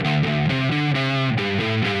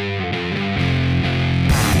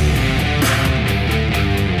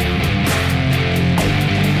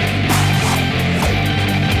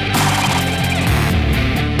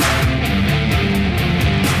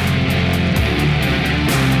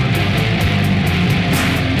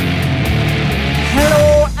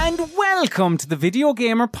Welcome to the Video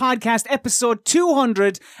Gamer Podcast, episode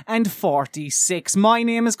 246. My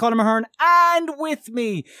name is Colin Mahern, and with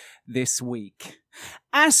me this week,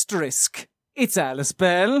 Asterisk, it's Alice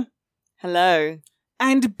Bell. Hello.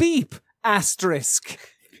 And Beep, Asterisk,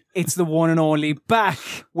 it's the one and only, back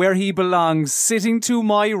where he belongs, sitting to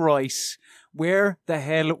my right. Where the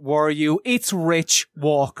hell were you? It's Rich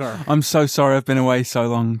Walker. I'm so sorry I've been away so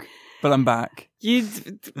long, but I'm back.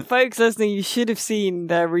 Folks listening, you should have seen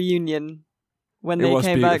their reunion when they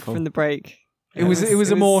came back from the break. It was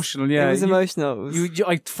emotional, yeah. It was emotional.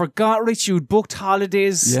 I forgot, Rich, you'd booked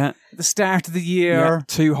holidays at the start of the year. Yeah,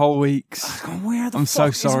 2 whole weeks. Where the I'm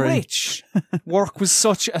fuck so sorry. is Rich? Work was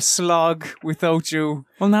such a slog without you.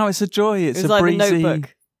 Well, now it's a joy. It's It was a like breezy, a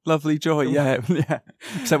notebook. lovely joy. Yeah.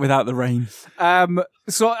 Except without the rain.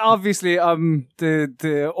 So obviously,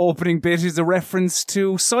 the opening bit is a reference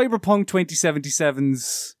to Cyberpunk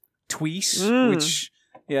 2077's tweet, which,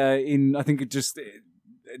 I think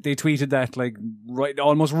they tweeted that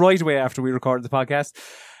almost right away after we recorded the podcast.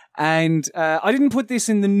 And I didn't put this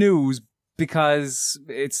in the news because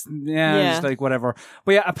it's just like whatever.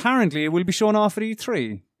 But yeah, apparently it will be shown off at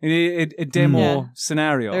E3 in a demo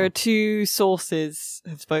scenario. There are 2 sources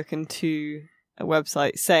have spoken to a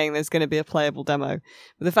website saying there's going to be a playable demo.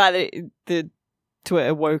 But the fact that the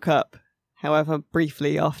Twitter woke up, however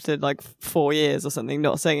briefly, after 4 years or something,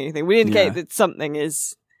 not saying anything, we indicate that something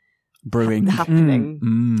is brewing,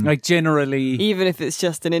 happening. Generally, even if it's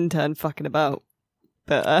just an intern fucking about.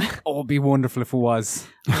 But it'd be wonderful if it was.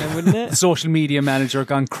 Yeah, wouldn't it? The social media manager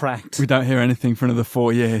gone cracked. We don't hear anything for another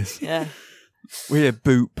 4 years. Yeah. We hear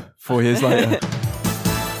boop 4 years later.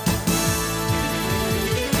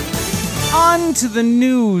 On to the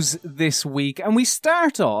news this week, and we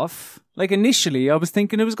start off, initially I was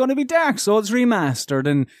thinking it was going to be Dark Souls Remastered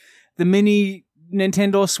and the mini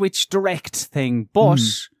Nintendo Switch Direct thing, but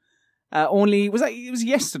it was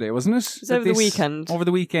yesterday, wasn't it? It was over the weekend. Over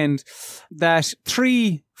the weekend, that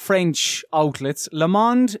 3 French outlets, Le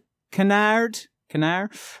Monde, Canard,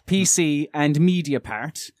 PC, and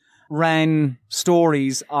Mediapart, ran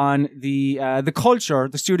stories on the culture,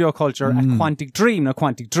 the studio culture at Quantic Dream. Now,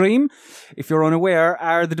 Quantic Dream, if you're unaware,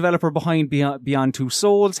 are the developer behind Beyond Two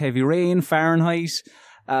Souls, Heavy Rain, Fahrenheit.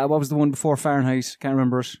 What was the one before Fahrenheit? Can't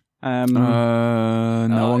remember it.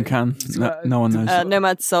 No one can. No one knows.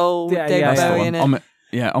 Nomad Soul, David Bowie in it.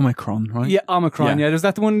 Omicron, right? Yeah, Omicron. Yeah, was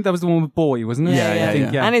that the one? That was the one with Bowie, wasn't it?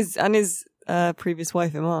 Yeah. And his previous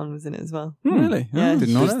wife Iman was in it as well. Really? Yeah,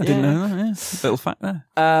 didn't know that. Didn't know that. Yeah. Little fact there.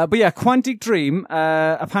 But yeah, Quantic Dream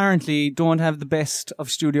apparently don't have the best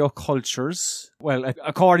of studio cultures. Well,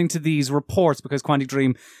 according to these reports, because Quantic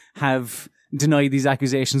Dream have denied these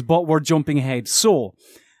accusations, but we're jumping ahead. So,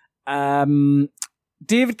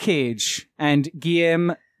 David Cage and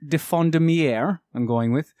Guillaume de Fondemier, I'm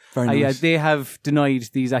going with. Very nice. Yeah, they have denied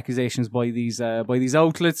these accusations by these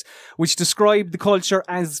outlets, which describe the culture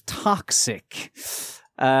as toxic.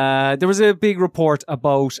 There was a big report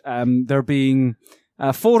about there being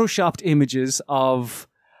photoshopped images of,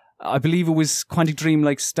 I believe it was Quantic Dream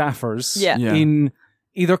staffers in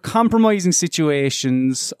either compromising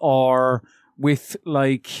situations or with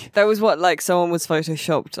there was someone was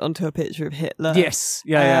photoshopped onto a picture of Hitler. Yes,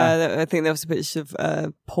 yeah. I think there was a picture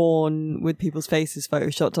of porn with people's faces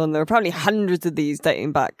photoshopped on. There were probably hundreds of these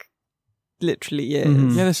dating back literally years.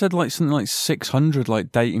 Mm-hmm. Yeah, they said something like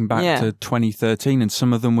 600 dating back to 2013, and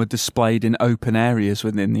some of them were displayed in open areas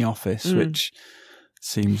within the office, which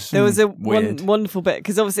seems there was a weird. wonderful bit,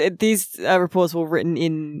 because obviously these reports were written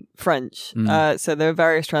in French, so there are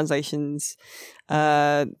various translations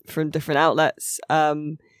from different outlets.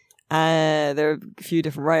 There are a few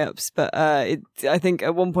different write-ups, but I think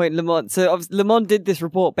at one point Le Monde did this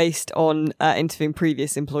report based on interviewing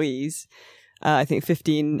previous employees, I think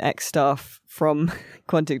 15 ex-staff from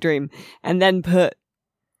Quantic Dream, and then put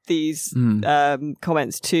these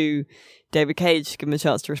comments to David Cage to give him a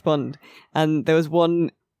chance to respond. And there was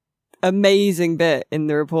one amazing bit in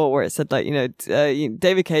the report where it said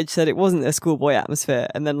David Cage said it wasn't a schoolboy atmosphere,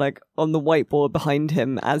 and then on the whiteboard behind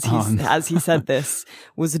him as he said this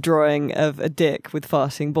was a drawing of a dick with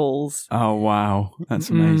farting balls. Oh wow, that's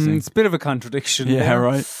amazing. It's a bit of a contradiction. Yeah,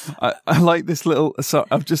 right. I like this little, so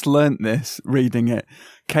I've just learnt this reading it.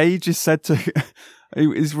 Cage is said to He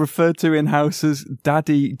is referred to in-house as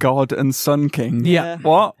Daddy, God and Sun King. Yeah.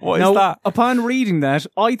 What? What is that? Upon reading that,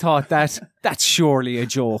 I thought that's surely a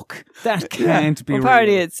joke. That can't be real.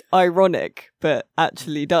 Apparently it's ironic, but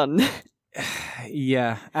actually done.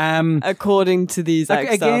 Yeah. According to these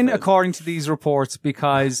again, according to these reports,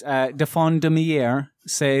 because de Fondemier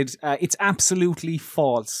said it's absolutely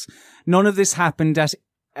false. None of this happened at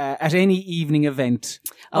at any evening event.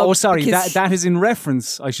 Sorry, because- that is in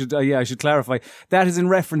reference. I should clarify. That is in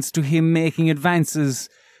reference to him making advances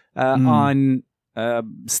on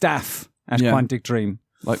staff at Quantic Dream,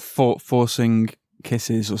 like forcing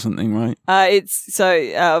kisses or something, right? It's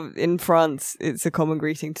so in France, it's a common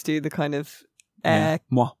greeting to do the kind of air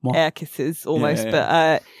kisses almost,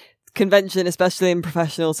 but convention, especially in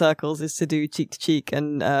professional circles, is to do cheek to cheek,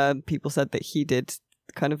 and people said that he did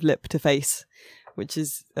kind of lip to face, which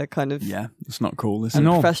is a kind of it's not cool, is it?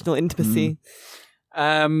 professional intimacy.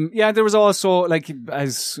 There was also, like,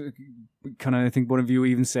 as kind of I think one of you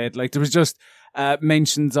even said, like, there was just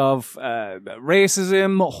mentions of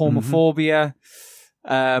racism, homophobia.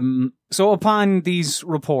 So upon these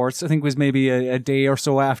reports, I think it was maybe a day or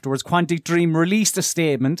so afterwards, Quantic Dream released a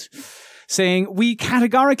statement saying, "We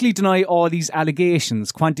categorically deny all these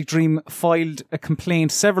allegations. Quantic Dream filed a complaint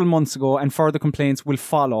several months ago and further complaints will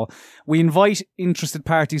follow. We invite interested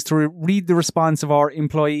parties to read the response of our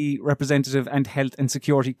Employee Representative and Health and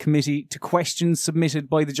Security Committee to questions submitted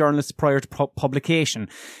by the journalists prior to publication.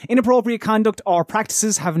 Inappropriate conduct or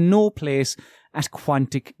practices have no place at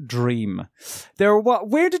Quantic Dream."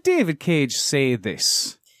 Where did David Cage say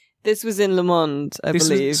this? This was in Le Monde, I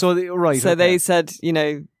believe. They said,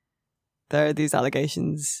 there are these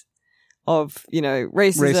allegations of,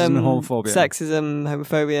 racism, homophobia, sexism,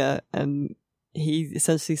 homophobia, and he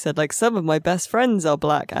essentially said, like, some of my best friends are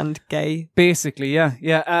black and gay. Basically,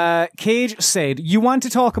 yeah. Cage said, "You want to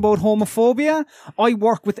talk about homophobia? I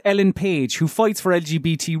work with Ellen Page, who fights for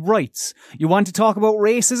LGBT rights. You want to talk about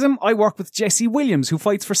racism? I work with Jesse Williams, who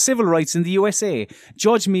fights for civil rights in the USA.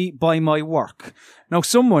 Judge me by my work." Now,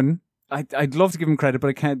 someone, I'd love to give him credit, but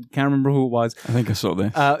I can't remember who it was. I think I saw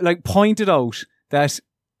this. Pointed out that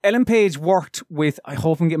Ellen Page worked with, I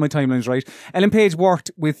hope I'm getting my timelines right, Ellen Page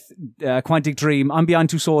worked with Quantic Dream on Beyond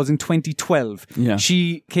Two Souls in 2012. Yeah.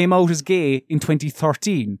 She came out as gay in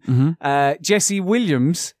 2013. Jesse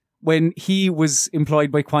Williams, when he was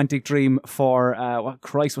employed by Quantic Dream for,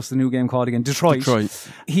 what's the new game called again? Detroit.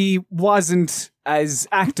 He wasn't as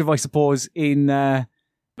active, I suppose, in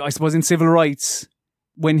civil rights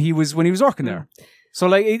when he was working there. So,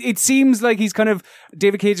 like, it seems like he's kind of,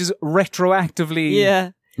 David Cage is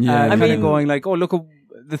retroactively going like, oh, look at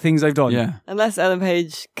the things I've done. Yeah. Unless Ellen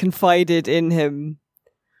Page confided in him.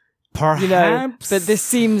 Perhaps. But this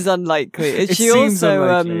seems unlikely.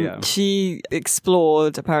 She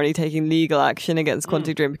explored apparently taking legal action against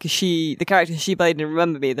Quantic Dream because the character she played in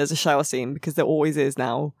Remember Me, there's a shower scene, because there always is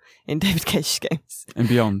now in David Cage's games. And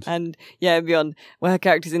Beyond. And Beyond, where her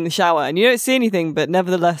character's in the shower and you don't see anything, but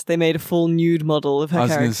nevertheless they made a full nude model of her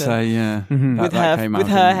character. I was going to say, yeah. Mm-hmm. With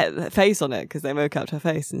her face on it, because they mocapped her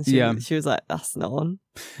face, and she was like, that's not on.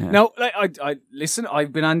 Yeah. Now, like, I listen,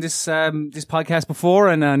 I've been on this podcast before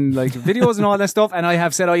and like videos and all that stuff, and I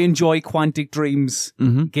have said I enjoy Quantic Dream's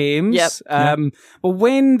games. Yep. But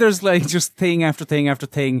when there's like just thing after thing after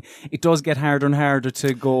thing, it does get harder and harder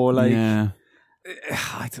to go like. Yeah.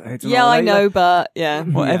 I don't know. I know, but yeah.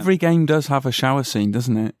 Well, every game does have a shower scene,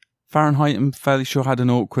 doesn't it? Fahrenheit, I'm fairly sure, had an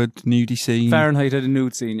awkward nudie scene. Fahrenheit had a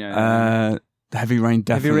nude scene, yeah. Heavy Rain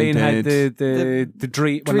definitely had the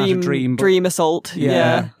dream, well, not a dream, but dream assault.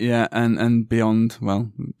 Yeah, and Beyond.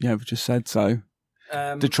 Well, yeah, we just said so.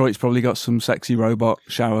 Detroit's probably got some sexy robot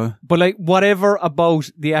shower. But like, whatever about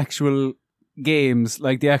the actual games,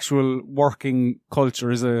 like the actual working culture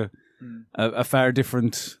is a far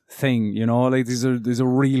different thing, you know. Like these are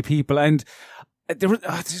real people, and I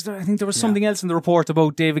think there was something else in the report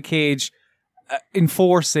about David Cage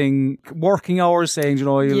enforcing working hours, saying, you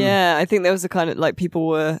know, I think there was a kind of like, people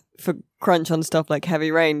were, for crunch on stuff like Heavy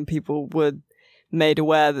Rain, people were made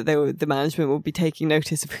aware that the management would be taking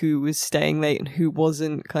notice of who was staying late and who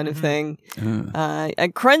wasn't, kind of thing.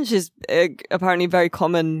 And crunch is apparently very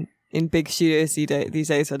common in big studios these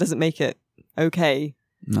days, so it doesn't make it okay.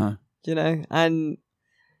 No. You know, and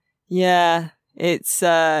it's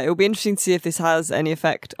it'll be interesting to see if this has any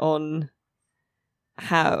effect on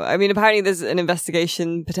how. I mean, apparently there's an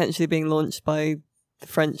investigation potentially being launched by the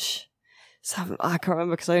French. So I can't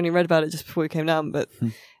remember because I only read about it just before we came down, but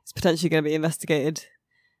it's potentially going to be investigated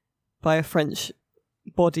by a French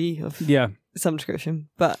body of some description.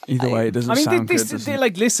 But either way, it doesn't sound good. They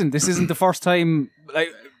like, listen, this isn't the first time like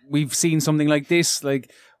we've seen something like this.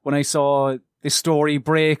 Like when I saw this story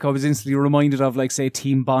break, I was instantly reminded of, like, say,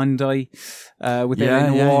 Team Bondi with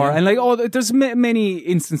their war. And, like, there's many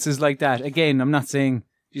instances like that. Again, I'm not saying,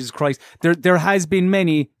 Jesus Christ, there has been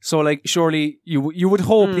many. So, like, surely you would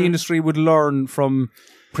hope the industry would learn from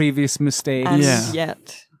previous mistakes. And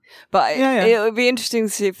But it would be interesting to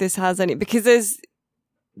see if this has any, because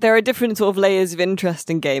there are different sort of layers of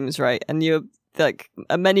interest in games, right? And like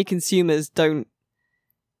many consumers don't.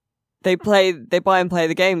 They buy and play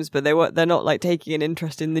the games, but they're not like taking an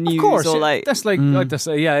interest in the news. Of course, or like that's like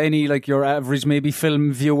any like your average maybe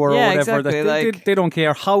film viewer or whatever. Exactly, They don't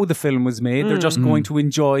care how the film was made. They're just going to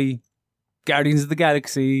enjoy Guardians of the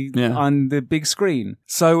Galaxy on the big screen.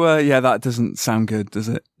 So that doesn't sound good, does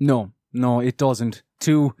it? No, it doesn't.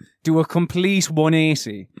 To do a complete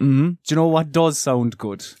 180. Mm-hmm. Do you know what does sound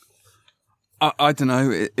good? I don't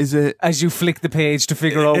know. Is it as you flick the page to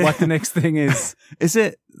figure out what the next thing is? Is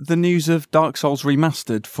it the news of Dark Souls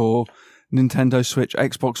remastered for Nintendo Switch,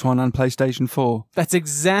 Xbox One, and PlayStation 4? That's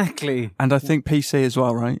exactly. And I think PC as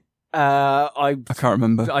well, right? I can't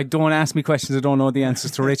remember. I don't ask me questions I don't know the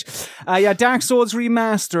answers to, Rich. Dark Souls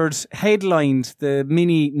Remastered headlined the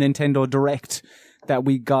mini Nintendo Direct that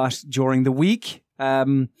we got during the week.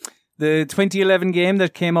 The 2011 game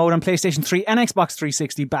that came out on PlayStation 3 and Xbox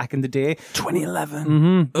 360 back in the day.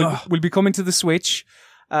 2011. Will be coming to the Switch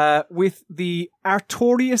with the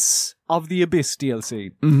Artorias of the Abyss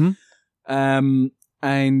DLC.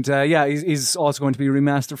 Is also going to be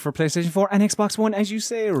remastered for PlayStation 4 and Xbox One, as you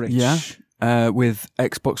say, Rich. Yeah. With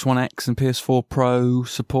Xbox One X and PS4 Pro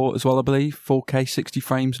support as well, I believe. 4K, 60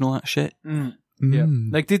 frames and all that shit. Yeah.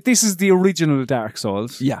 Like, this is the original Dark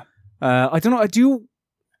Souls. Yeah. I don't know, do you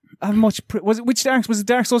have much... was it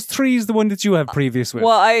Dark Souls 3 is the one that you have previous with?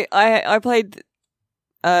 Well, I played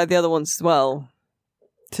the other ones as well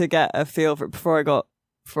to get a feel for it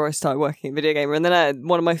before I started working at Video Gamer. And then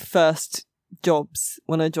one of my first jobs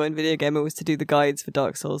when I joined Video Gamer was to do the guides for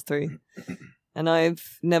Dark Souls 3. And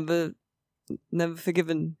I've never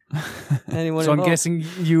forgiven anyone So involved. I'm guessing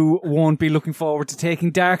you won't be llooking forward to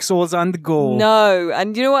taking Dark Souls on the go. No,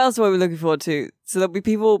 and you know what else we're looking forward to? So there'll be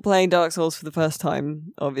people playing Dark Souls for the first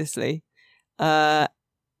time, obviously. And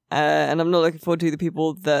I'm not looking forward to the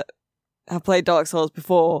people that have played Dark Souls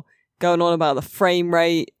before going on about the frame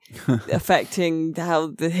rate affecting how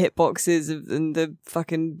the hitboxes and the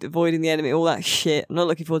fucking avoiding the enemy, all that shit. I'm not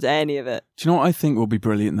looking forward to any of it. Do you know what I think will be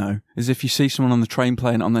brilliant though? Is if you see someone on the train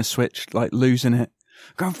playing it on their Switch, like losing it,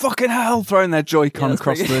 going fucking hell, throwing their Joy-Con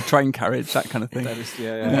across the train carriage, that kind of thing. You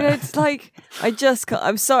know, it's like, I just can't,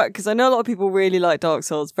 I'm sorry, because I know a lot of people really like Dark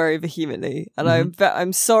Souls very vehemently, and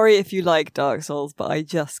I'm sorry if you like Dark Souls, but I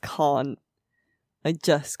just can't. And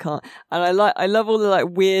I love all the like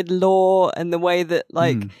weird lore and the way that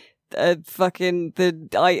like the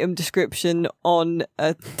item description on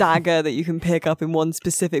a dagger that you can pick up in one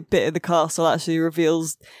specific bit of the castle actually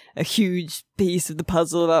reveals a huge piece of the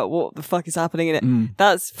puzzle about what the fuck is happening in it.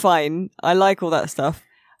 That's fine. I like all that stuff.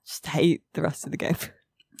 I just hate the rest of the game.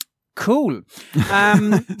 Cool.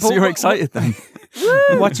 So you're excited then?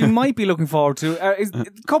 What you might be looking forward to is a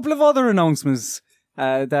couple of other announcements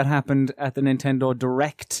that happened at the Nintendo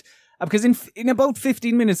Direct. Because in about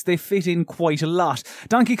 15 minutes, they fit in quite a lot.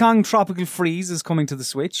 Donkey Kong Tropical Freeze is coming to the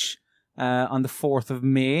Switch on the 4th of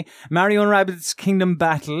May. Mario and Rabbids Kingdom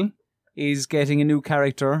Battle is getting a new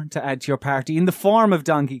character to add to your party in the form of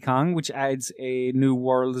Donkey Kong, which adds a new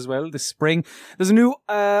world as well this spring. There's a new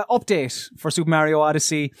update for Super Mario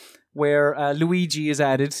Odyssey where Luigi is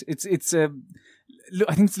added.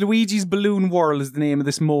 I think it's Luigi's Balloon World is the name of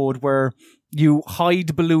this mode where you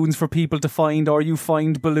hide balloons for people to find, or you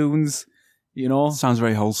find balloons, you know. Sounds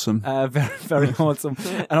very wholesome. Very, very wholesome.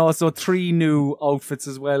 And also 3 new outfits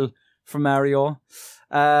as well for Mario.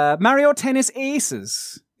 Mario Tennis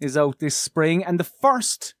Aces is out this spring, and the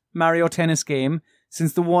first Mario Tennis game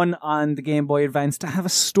since the one on the Game Boy Advance to have a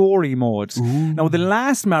story mode. Ooh. Now, the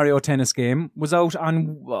last Mario Tennis game was out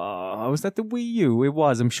on, was that the Wii U? It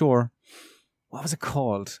was, I'm sure. What was it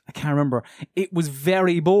called? I can't remember. It was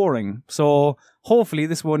very boring. So hopefully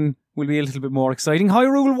this one will be a little bit more exciting.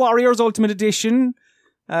 Hyrule Warriors Ultimate Edition,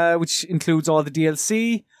 which includes all the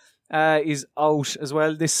DLC, is out as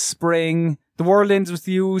well this spring. The World Ends With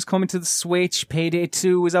You is coming to the Switch. Payday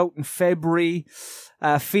 2 is out in February.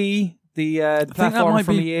 Fee, the platform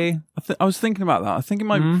from EA. I was thinking about that. I think it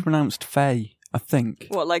might be pronounced Faye. I think.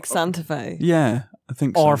 What, like Santa Fe? Yeah, I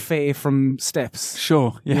think so. Or Faye from Steps.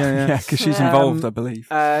 Sure, yeah, because she's involved, I believe.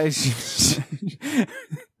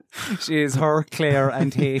 She is her, Claire,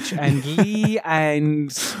 and H, and Lee,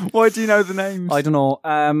 and... Why do you know the names? I don't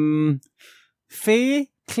know.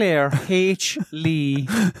 Faye, Claire, H, Lee...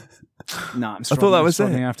 No, I'm struggling. I thought that was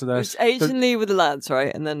it. After that. It's H and Lee with the lads,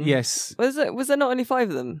 right? And then... Yes. Was there not only 5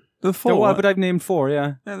 of them? There were 4. There were, but I've named 4,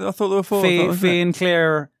 yeah. I thought there were 4. Faye and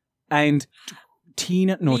Claire and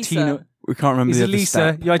Tina. No, Lisa. Tina. we can't remember Is the it other Lisa?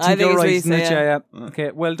 step. Yeah, I think think you're it's right, Lisa, isn't it? yeah. Yeah.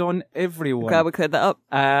 Okay, well done, everyone. Glad we cleared that up.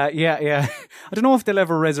 Yeah. I don't know if they'll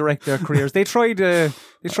ever resurrect their careers. They tried a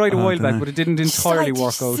while back, but it didn't entirely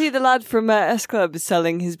work Did you out. see the lad from S Club is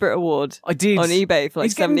selling his Brit Award I did. on eBay for like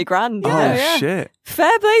He's getting- 70 grand. Oh, Yeah. shit.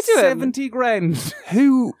 Fair play to him. 70 grand.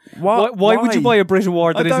 Who? Why would you buy a Brit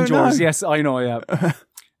Award that I isn't don't yours? know. Yes, I know, yeah.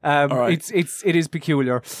 All right. It is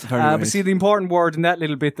peculiar. Very But weird. see, the important word in that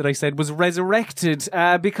little bit that I said was resurrected,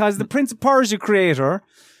 because the Prince of Persia creator,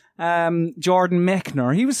 Jordan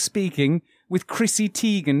Mechner, he was speaking with Chrissy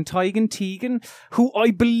Teigen, who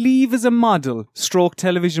I believe is a model stroke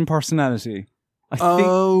television personality. I think.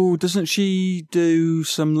 Oh, doesn't she do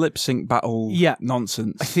some lip sync battle Yeah.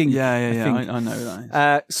 nonsense? I think. Yeah. I think. I know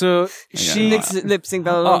that. So she. Lip sync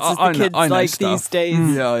battle dances I the know- kids I know like stuff. these days.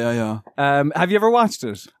 Yeah. Have you ever watched it?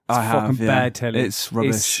 It's I have, fucking yeah. bad telly. It's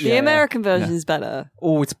rubbish. The American version is better.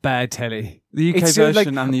 Oh, it's bad telly. The UK It's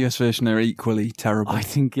version and the US version are equally terrible. I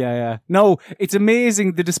think, yeah. No, it's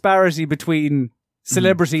amazing the disparity between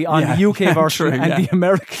celebrity on Yeah. the UK version True, and yeah. the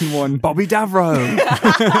American one. Bobby Davro.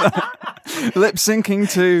 Lip syncing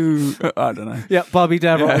to, I don't know. Yeah, Bobby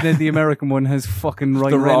Davro, Yeah. and then the American one has fucking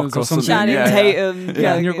Ryan The Rock Reynolds or or something. something. Channing Yeah. Tatum.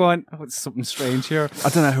 Yeah, and you're going, oh, it's something strange here. I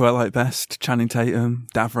don't know who I like best. Channing Tatum,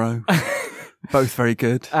 Davro. Both very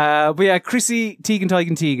good. But yeah, Chrissy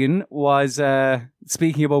Teigen was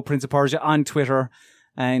speaking about Prince of Persia on Twitter,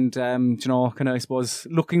 and I suppose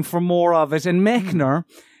looking for more of it. And Mechner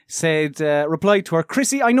said, replied to her,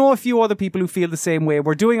 Chrissy, I know a few other people who feel the same way.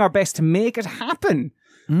 We're doing our best to make it happen.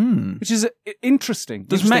 Which is interesting.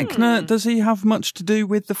 Does Mechner, does he have much to do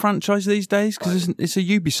with the franchise these days? Because it's a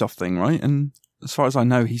Ubisoft thing, right? And as far as I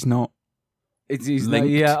know, he's not He's linked,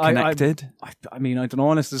 connected. I mean, I don't know,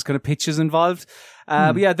 unless there's kind of pitches involved.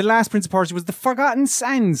 But yeah, the last Prince of Persia was The Forgotten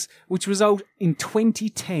Sands, which was out in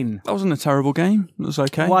 2010. That wasn't a terrible game. It was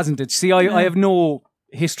okay. Wasn't it? See, I have no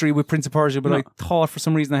history with Prince of Persia, but No. I thought for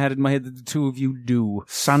some reason I had it in my head that the two of you do.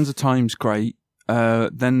 Sands of Time's great.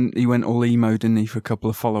 Then he went all emo, didn't he, for a couple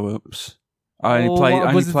of follow-ups. I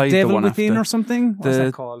only was it played Devil the one Within after. or something? What's The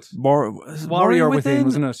that called? Warrior Within,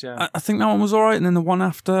 wasn't it? Yeah. I think that one was all right, and then the one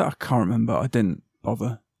after, I can't remember. I didn't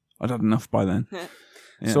bother. I'd had enough by then.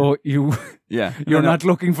 Yeah. So you're And then not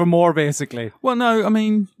looking for more, basically. Well, no, I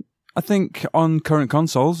mean, I think on current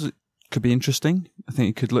consoles, it could be interesting. I think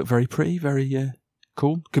it could look very pretty, very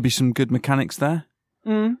cool. Could be some good mechanics there.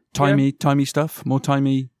 Timey stuff, more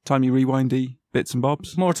timey rewindy bits and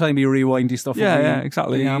bobs. More timey rewindy stuff. Yeah, would be- yeah,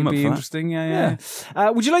 exactly. Yeah, I'm up be for that. interesting. Yeah.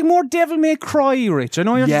 Would you like more Devil May Cry, Rich? I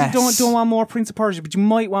know you Yes. don't want more Prince of Persia, but you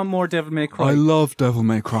might want more Devil May Cry. I love Devil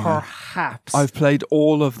May Cry. Perhaps. I've played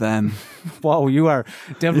all of them. Wow, you are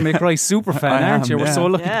Devil May Cry super fan, I aren't am, you? We're yeah. so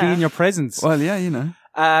lucky to be Yeah. in your presence. Well, yeah, you know.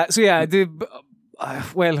 So yeah,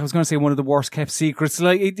 well, I was going to say one of the worst kept secrets.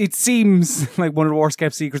 Like it seems like one of the worst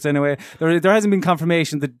kept secrets anyway. There hasn't been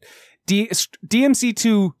confirmation that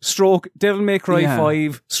DMC2 stroke Devil May Cry Yeah.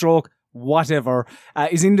 5 stroke whatever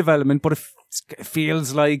is in development, but it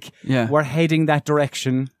feels like Yeah. we're heading that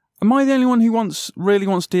direction. Am I the only one who really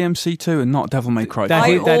wants DMC2 and not Devil May Cry? That I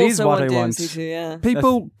is- that is also what want I want. DMC2, yeah.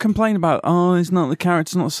 People complain about, it's not the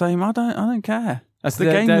character's not the same. I don't care. That's The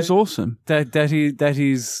game was awesome. That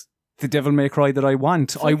is the Devil May Cry that I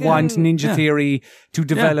want. I want Ninja yeah. Theory to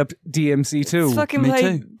develop DMC2. Let's fucking Me play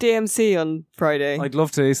too. DMC on Friday. I'd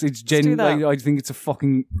love to. It's do that. I think it's a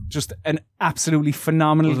fucking just an absolutely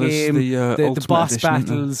phenomenal Well, there's game. the Ultimate boss Edition, isn't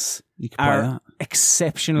there? battles You could play are that.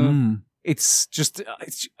 exceptional. It's just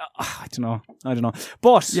I don't know.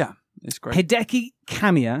 But Yeah, it's great. Hideki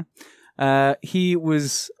Kamiya, he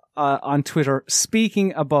was on Twitter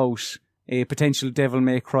speaking about a potential Devil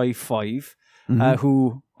May Cry 5,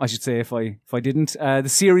 who I should say if I didn't, the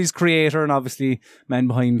series creator and obviously man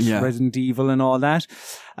behind Yeah. Resident Evil and all that.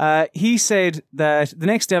 He said that the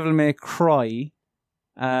next Devil May Cry,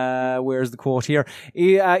 where's the quote here?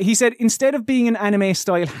 He said, instead of being an anime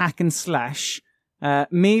style hack and slash,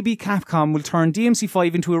 maybe Capcom will turn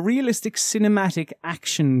DMC5 into a realistic cinematic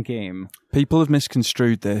action game. People have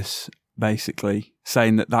misconstrued this, basically,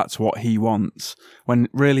 saying that that's what he wants, when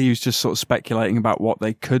really he was just sort of speculating about what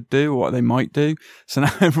they could do or what they might do. So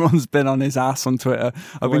now everyone's been on his ass on Twitter.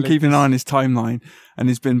 I've been keeping an eye on his timeline, and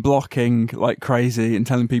he's been blocking like crazy and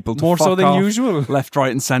telling people to More fuck so than off, usual. left,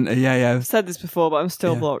 right, and centre. Yeah. I've said this before, but I'm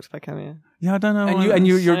still Yeah. blocked by Cameo. Yeah, I don't know. And why.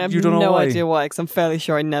 you I have don't know no why. idea why, because I'm fairly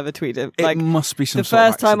sure I never tweeted. It Like, must be some the sort of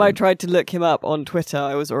first time I accident. tried to look him up on Twitter,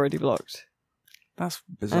 I was already blocked. That's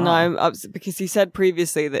bizarre. And I'm because he said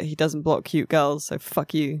previously that he doesn't block cute girls, so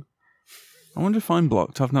fuck you. I wonder if I'm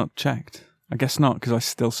blocked. I've not checked. I guess not, because I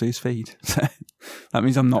still see his feed. That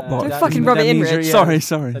means I'm not blocked. Don't fucking rub it in, means Rich. you're-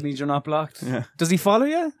 Sorry. That means you're not blocked. Yeah. Does he follow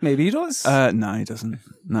you? Maybe he does. No, he doesn't.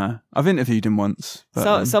 No. I've interviewed him once. But,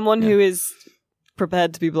 So someone who is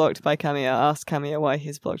prepared to be blocked by Cameo asked Cameo why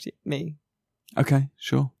he's blocked me. Okay,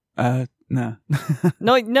 sure. No.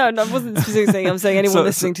 No, I wasn't specifically saying. I'm saying anyone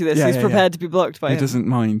listening to this who's prepared to be blocked by He him. doesn't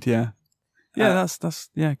mind, yeah. Yeah, that's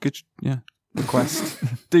good, yeah. Request.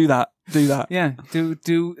 Do that. Yeah,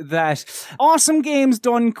 do that. Awesome Games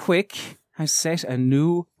Done Quick has set a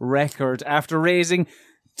new record after raising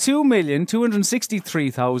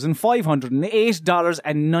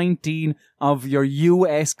 $2,263,508.19 of your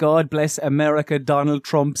US, God bless America, Donald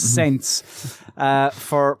Trump cents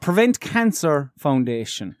for Prevent Cancer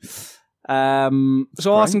Foundation. So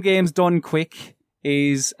Awesome Games Done Quick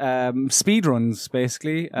is speedruns,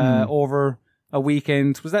 basically, over a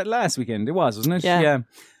weekend. Was that last weekend? It was, wasn't it? Yeah.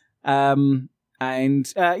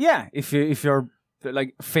 If you're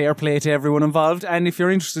like, fair play to everyone involved, and if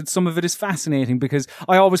you're interested, some of it is fascinating, because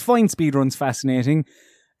I always find speedruns fascinating,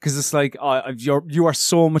 because it's like you are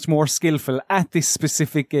so much more skillful at this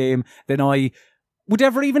specific game than I would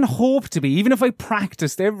ever even hope to be, even if I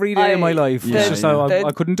practiced every day of my life. It's just how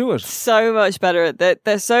I couldn't do it. So much better at that.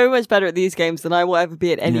 They're so much better at these games than I will ever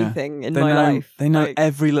be at anything in my life. They know Like,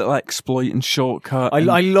 every little exploit and shortcut.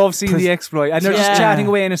 I love seeing the exploit, and they're just Yeah. chatting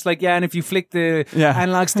away, and it's like, and if you flick the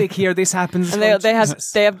analog stick here, this happens. and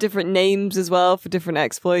they have different names as well for different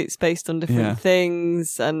exploits based on different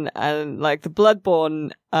things, and like the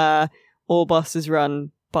Bloodborne All Bosses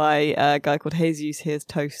run by a guy called Jesus Here's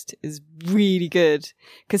Toast is really good,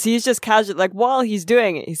 because he's just casual, like, while he's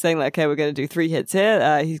doing it, he's saying like, okay, we're going to do 3 hits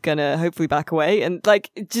here, he's going to hopefully back away, and like,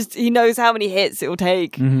 he knows how many hits it will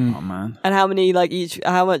take, Oh man. and how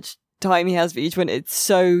much time he has for each one. It's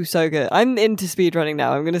so good. I'm into speedrunning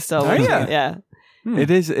now. I'm going to start watching it. Yeah. It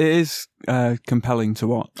is compelling to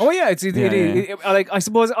watch. Oh yeah, it is. Like, I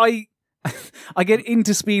suppose I get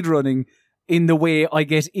into speedrunning in the way I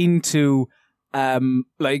get into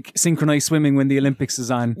like synchronized swimming when the Olympics is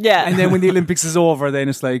on. Yeah. And then when the Olympics is over, then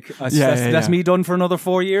it's like that's me done for another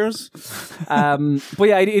 4 years. But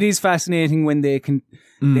yeah, it is fascinating when they can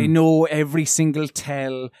they know every single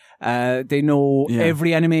tell, they know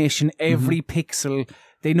every animation, every pixel.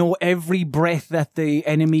 They know every breath that the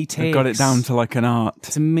enemy takes. They've got it down to like an art.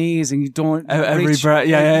 It's amazing. You don't every breath.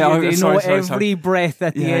 They know every breath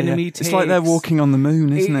that the enemy takes. It's like they're walking on the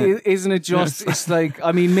moon, isn't it? Isn't it just? It's like,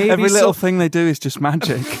 I mean, maybe every little thing they do is just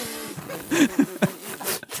magic.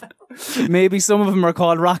 Maybe some of them are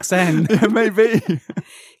called Roxanne. Yeah, maybe.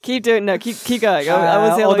 Keep doing. No, keep going. I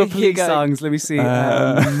will say other keep police going. songs. Let me see. Shit,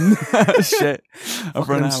 I've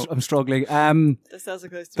run out. I'm struggling. That sounds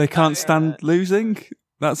like They can't stand losing.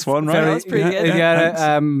 That's one, right? That's pretty good.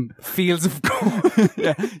 Yeah, Fields of Gold.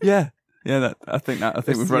 yeah. I think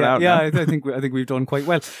we've run out. Yeah, now. I think we've done quite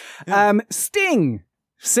well. Sting,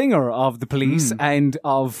 singer of the Police and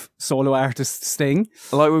of solo artist Sting.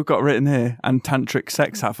 Like we've got written here, and tantric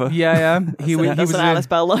sex haver. Yeah. That's an Alice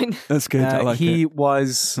Bell line. That's good. I like he it.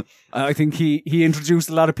 was. I think he introduced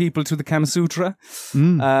a lot of people to the Kama Sutra.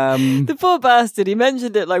 The poor bastard. He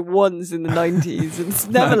mentioned it like once in the 90s and it's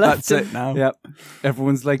never left That's him. it now. Yep.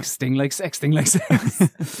 Everyone's like, Sting like sex, Sting like sex.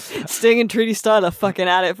 Sting and Trudy Style are fucking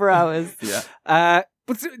at it for hours. Yeah.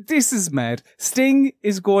 But this is mad. Sting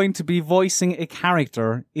is going to be voicing a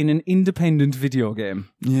character in an independent video game.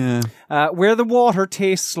 Yeah. Where the Water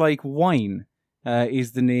Tastes Like Wine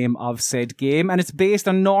is the name of said game, and it's based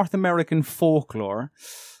on North American folklore.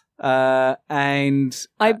 And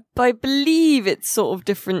I believe it's sort of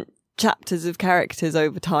different chapters of characters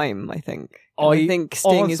over time, I think. I think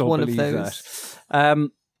Sting is also one of believe those. that.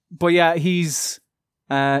 But yeah, he's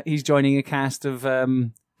joining a cast of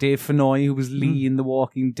Dave Fennoy, who was Lee in The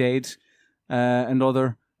Walking Dead, and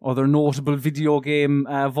other notable video game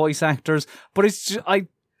voice actors. But it's just,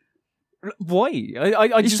 why?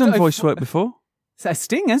 He's done voice work before.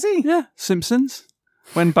 Sting, has he? Yeah. Simpsons.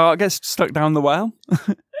 When Bart gets stuck down the well.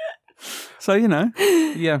 So, you know.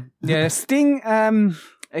 Yeah. Sting,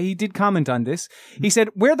 he did comment on this. He said,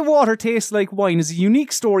 "Where the Water Tastes Like Wine is a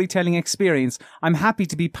unique storytelling experience. I'm happy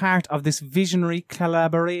to be part of this visionary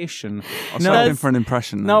collaboration." I was hoping for an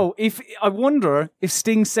impression. No, I wonder if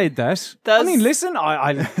Sting said that. I mean, listen,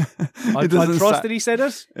 I trust that he said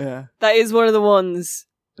it. Yeah. That is one of the ones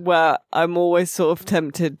where I'm always sort of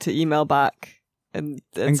tempted to email back and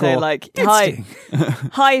say go, like, "It's hi, Sting."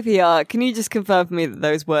 hi PR, can you just confirm for me that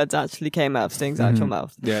those words actually came out of Sting's actual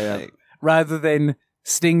mouth? Yeah. Rather than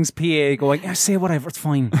Sting's PA going, "Yeah, say whatever, it's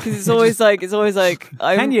fine." Because it's always like,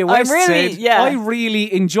 Kanye West said, "I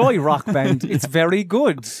really enjoy Rock Band. It's very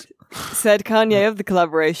good." Said Kanye of the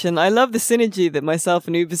collaboration, I love the synergy that myself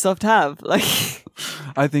and Ubisoft have. Like,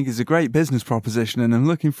 I think it's a great business proposition, and I'm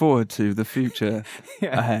looking forward to the future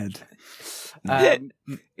ahead.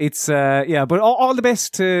 It's but all the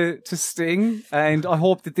best to Sting, and I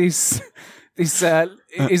hope that this is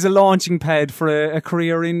a launching pad for a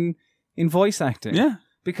career in voice acting. Yeah,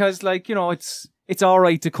 because like it's all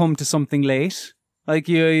right to come to something late. Like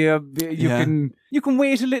you can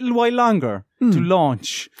wait a little while longer to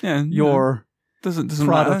launch your doesn't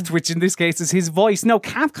product, matter. which in this case is his voice. Now,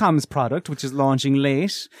 Capcom's product, which is launching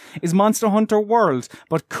late, is Monster Hunter World.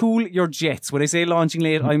 But cool your jets. When I say launching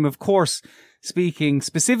late, I'm of course speaking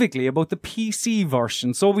specifically about the PC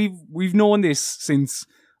version. So we've known this since,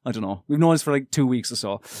 I don't know, we've known this for like 2 weeks or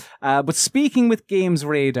so. But speaking with Games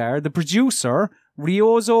Radar, the producer,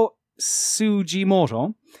 Ryozo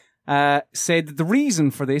Sugimoto, said that the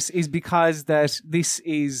reason for this is because that this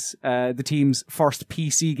is the team's first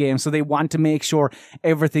PC game, so they want to make sure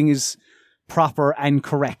everything is proper and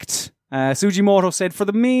correct. Sugimoto said, for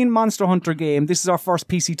the main Monster Hunter game, this is our first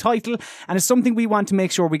PC title, and it's something we want to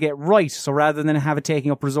make sure we get right. So rather than have it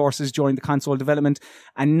taking up resources during the console development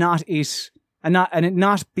and it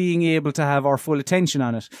not being able to have our full attention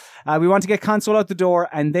on it, we want to get console out the door,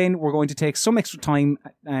 and then we're going to take some extra time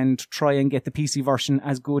and try and get the PC version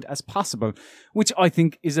as good as possible, which I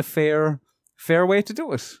think is a fair way to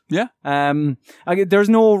do it. Yeah. There's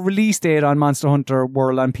no release date on Monster Hunter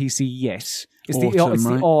World on PC yet. It's the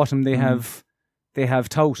autumn they have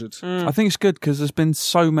touted. I think it's good because there's been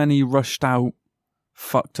so many rushed out,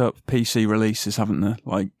 fucked up PC releases, haven't there?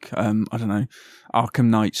 Like, I don't know, Arkham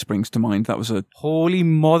Knight springs to mind. That was a holy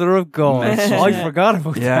mother of God. I forgot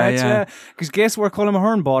about that. Yeah. Because guess where Colin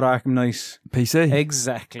Mahern bought Arkham Knight? PC.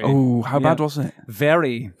 Exactly. Oh, how bad was it?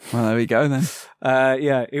 Very. Well, there we go then.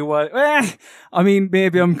 It was. I mean,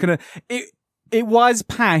 maybe I'm gonna. It was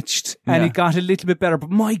patched and it got a little bit better, but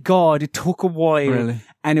my God, it took a while. Really?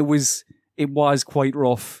 And it was quite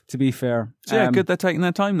rough, to be fair. So good they're taking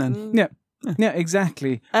their time then. Yeah,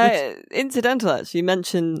 exactly. Incidental, actually, you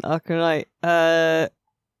mentioned Arkham Knight.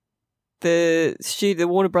 The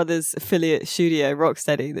Warner Brothers affiliate studio,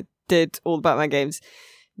 Rocksteady, that did all the Batman games,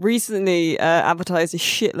 recently advertised a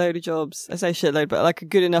shitload of jobs. I say shitload, but like a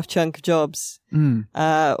good enough chunk of jobs,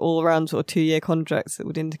 all around sort of 2-year contracts that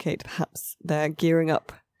would indicate perhaps they're gearing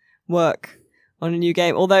up work on a new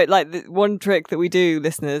game. Although, like, the one trick that we do,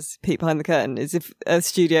 listeners, peek behind the curtain, is if a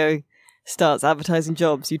studio starts advertising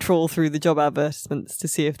jobs, you trawl through the job advertisements to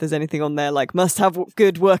see if there's anything on there like must have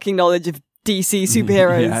good working knowledge of DC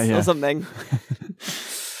superheroes or something.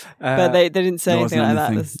 But they didn't say anything like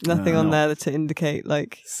that. There's nothing on there to indicate,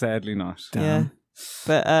 like... Sadly not. Yeah.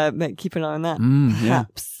 But keep an eye on that.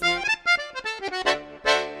 Perhaps.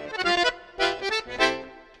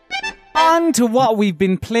 On to what we've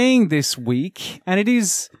been playing this week, and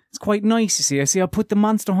it's quite nice, you see. I put the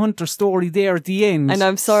Monster Hunter story there at the end. And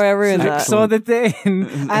I'm sorry I ruined that. So that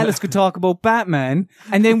then Alice could talk about Batman,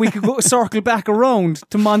 and then we could circle back around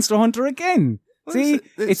to Monster Hunter again. See,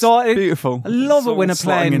 it's all beautiful. I love it when a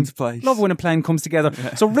plan. Love it when a plan comes together.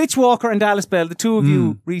 Yeah. So, Rich Walker and Alice Bell, the two of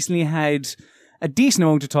you, recently had a decent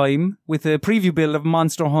amount of time with a preview build of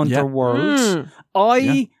Monster Hunter World.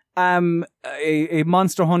 I am a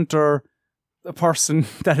Monster Hunter person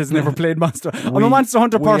that has never played Monster. I'm a Monster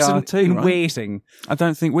Hunter person in waiting. I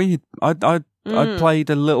don't think I played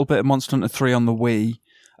a little bit of Monster Hunter 3 on the Wii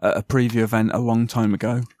at a preview event a long time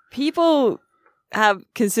ago. People have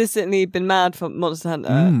consistently been mad for Monster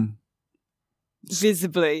Hunter.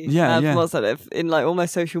 Visibly mad for Monster Hunter in like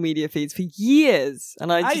almost social media feeds for years,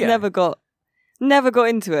 and I just never got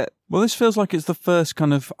into it. Well, this feels like it's the first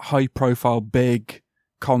kind of high profile big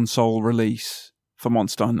console release for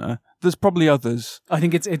Monster Hunter. There's probably others. I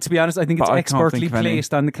think it's to be honest, I think it's expertly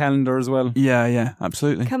placed on the calendar as well. Yeah,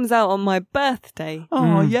 absolutely. Comes out on my birthday.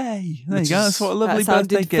 Oh, yay. There you go. That's what a lovely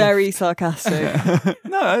birthday gift. Very sarcastic.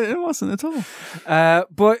 No, it wasn't at all.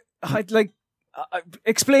 But I'd like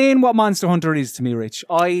explain what Monster Hunter is to me, Rich.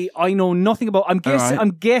 I know nothing about. I'm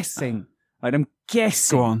guessing.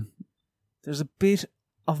 Go on. There's a bit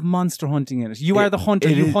of monster hunting in it. You are the hunter.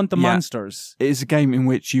 You hunt the monsters. It is a game in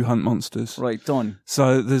which you hunt monsters. Right, done.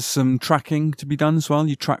 So there's some tracking to be done as well.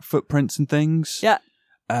 You track footprints and things. Yeah.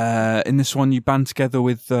 In this one, you band together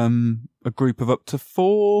with a group of up to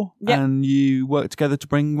 4, and you work together to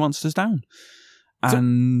bring monsters down.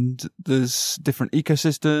 And there's different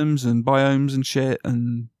ecosystems and biomes and shit,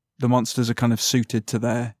 and the monsters are kind of suited to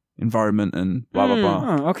their environment and blah, blah, blah.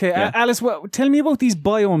 Oh, okay. Yeah. Alice, tell me about these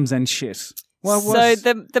biomes and shit. So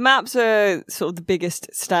the maps are sort of the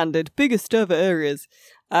biggest ever areas.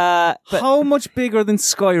 But How much bigger than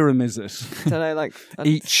Skyrim is it? I don't know, like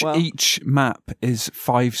Each map is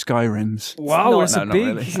 5 Skyrims. Wow, not- it's No, a not big.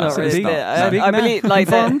 really. It's not That's really not. big. No. Big I map. believe like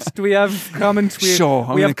Confirmed? Do we have comment? Sure,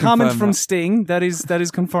 I'm we gonna have comment confirm from that. Sting. That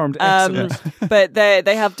is confirmed. Excellent. But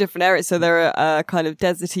they have different areas. So there are kind of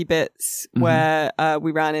deserty bits Mm-hmm. where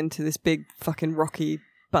we ran into this big fucking rocky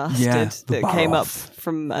bastard the that came up Baroth.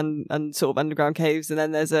 from and sort of underground caves, and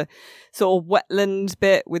then there's a sort of wetland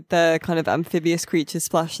bit with the kind of amphibious creatures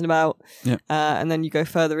splashing about. Yeah. And then you go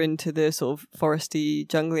further into the sort of foresty,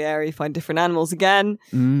 jungly area, you find different animals again,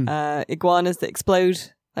 iguanas that explode,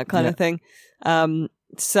 that kind of thing.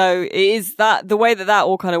 So it is that the way that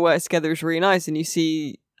all kind of works together is really nice, and you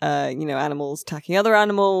see animals attacking other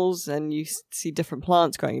animals, and you see different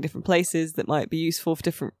plants growing in different places that might be useful for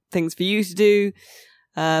different things for you to do.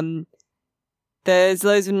 There's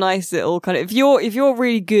loads of nice little kind of, if you're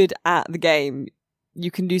really good at the game, you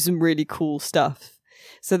can do some really cool stuff.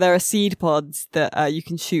 So there are seed pods that you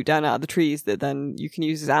can shoot down out of the trees that then you can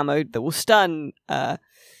use as ammo that will stun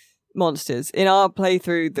monsters. In our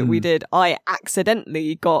playthrough that we did, I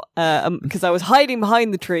accidentally got because I was hiding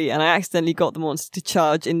behind the tree, and I accidentally got the monster to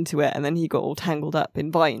charge into it, and then he got all tangled up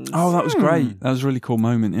in vines. Oh, that was great. That was a really cool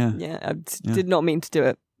moment, yeah. Yeah, I did not mean to do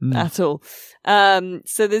it at all.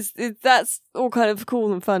 So that's all kind of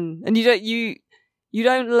cool and fun, and you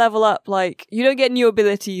don't level up, like, you don't get new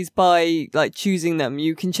abilities by like choosing them.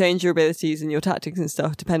 You can change your abilities and your tactics and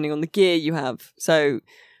stuff depending on the gear you have. So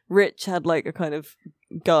Rich had like a kind of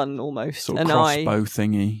gun almost, Sort of and crossbow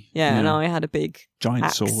thingy. and I had a big Giant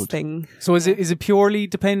axe sword. thing. So is it purely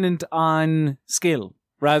dependent on skill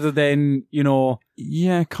rather than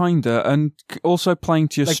Yeah, kinda. And also playing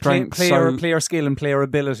to your like strengths. player skill and player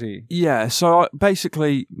ability? Yeah, so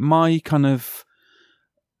basically my kind of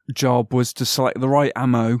job was to select the right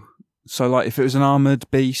ammo. So like if it was an armoured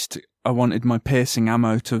beast, I wanted my piercing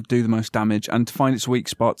ammo to do the most damage and to find its weak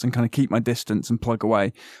spots and kind of keep my distance and plug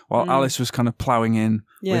away, while Alice was kind of ploughing in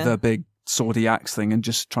with her big swordy axe thing and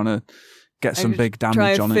just trying to get some big damage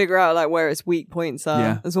Try on and it. figure out like where its weak points are.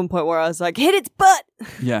 Yeah. There's one point where I was like, hit its butt!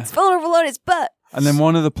 Yeah. It's vulnerable on its butt! And then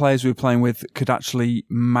one of the players we were playing with could actually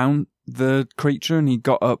mount the creature, and he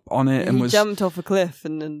got up on it and he was jumped off a cliff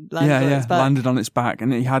and then landed on its back. landed on its back,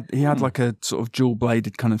 and he had like a sort of dual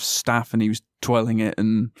bladed kind of staff, and he was twirling it,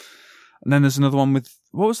 and then there's another one with,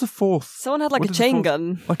 what was the fourth? Someone had like What a did the chain fourth-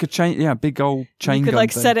 gun. Like a chain, yeah, big old chain You could gun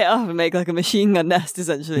like thing. set it up and make like a machine gun nest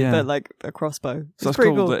essentially, Yeah. but like a crossbow. So It's that's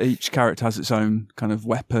pretty cool that each character has its own kind of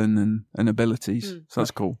weapon and abilities. So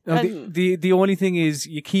that's cool. Now, And- the only thing is,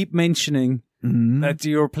 you keep mentioning that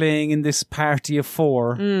you're playing in this party of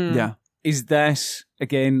 4. Yeah. Is that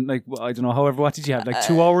again, like, I don't know, however, what did you have, like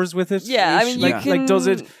 2 hours with it? yeah, I ish? mean, you like, like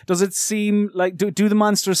does it seem like, do the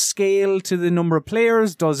monsters scale to the number of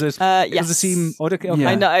players? Does it? yes. Does it seem? Okay. Yeah.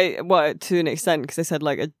 I know, well, to an extent, because they said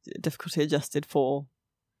like a difficulty adjusted for.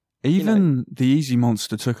 Even the easy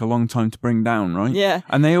monster took a long time to bring down, right? Yeah.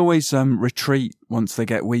 And they always retreat once they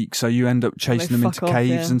get weak, so you end up chasing them into fuck off,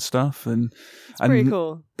 caves yeah. and stuff. And It's pretty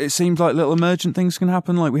cool. it seems like little emergent things can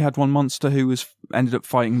happen. Like we had one monster who ended up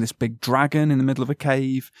fighting this big dragon in the middle of a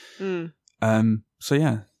cave. So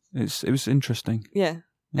yeah, it was interesting. Yeah.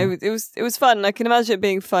 Yeah. It was fun. I can imagine it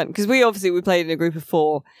being fun because we played in a group of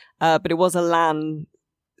 4, but it was a LAN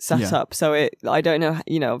setup. So I don't know,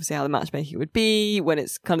 obviously how the matchmaking would be when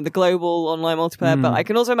it's kind of the global online multiplayer, but I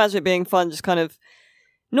can also imagine it being fun, just kind of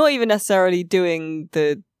not even necessarily doing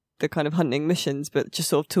the kind of hunting missions, but just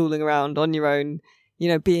sort of tooling around on your own,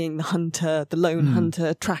 being the hunter, the lone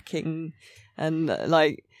hunter, tracking and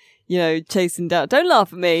chasing down. Don't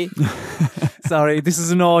laugh at me. Sorry, this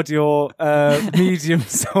is an audio medium,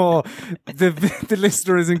 so the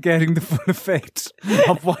listener isn't getting the full effect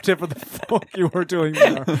of whatever the fuck you were doing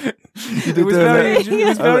there. It was very Being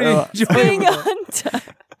enjoyable. a hunter.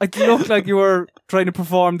 It looked like you were trying to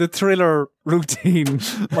perform the Thriller routine,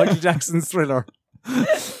 Michael Jackson's Thriller.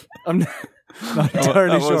 I'm not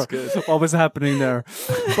entirely that was sure what was happening there.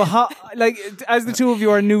 But as the two of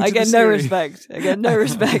you are new to I the get no series, respect. I get no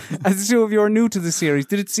respect. as the two of you are new to the series,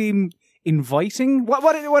 did it seem inviting? What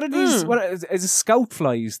are these? What is it, scout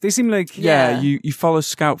flies? They seem like Yeah, you follow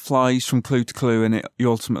scout flies from clue to clue, and you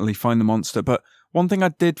ultimately find the monster. But one thing I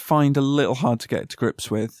did find a little hard to get to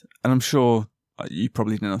grips with, and I'm sure you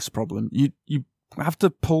probably know this problem, you have to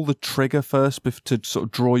pull the trigger first to sort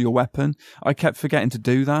of draw your weapon. I kept forgetting to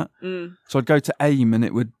do that. So I'd go to aim and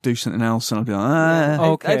it would do something else, and I'd be like,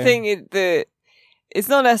 Okay. I think it's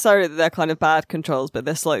not necessarily that they're kind of bad controls, but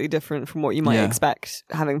they're slightly different from what you might expect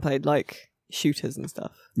having played like shooters and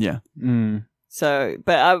stuff. Yeah. So,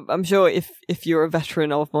 but I'm sure if you're a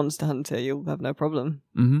veteran of Monster Hunter, you'll have no problem.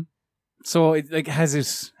 Mm-hmm. So, has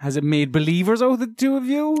it made believers out of the two of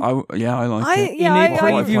you? I like it. I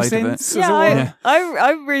Point of view sense, as it were?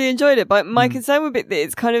 I really enjoyed it, but my concern would be that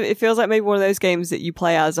it feels like maybe one of those games that you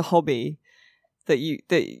play as a hobby. That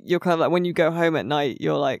you're kind of like, when you go home at night,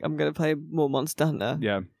 you're like, I'm going to play more Monster Hunter.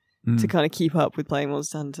 Yeah. To kind of keep up with playing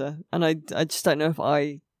Monster Hunter. And I just don't know if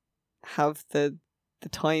I have the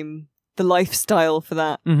time, the lifestyle for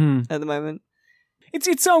that at the moment.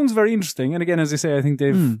 It sounds very interesting. And again, as I say, I think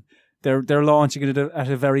they're launching it at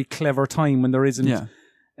a very clever time when there isn't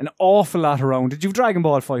an awful lot around. Did you have Dragon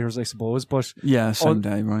Ball Fighters, I suppose? But same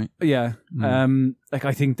day, right? Yeah.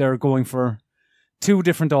 I think they're going for two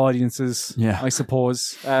different audiences, I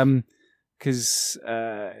suppose. Because,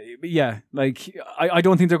 I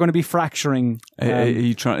don't think they're going to be fracturing. Are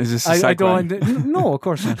you trying? Is this a segue? No, of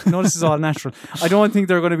course not. No, this is all natural. I don't think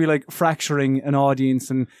they're going to be like fracturing an audience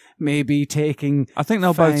and maybe taking. I think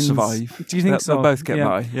they'll both survive. Do you think so? They'll both get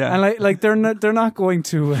by. Yeah, and they're not going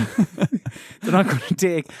to. They're not going to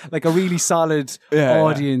take like a really solid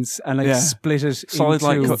audience and split it solid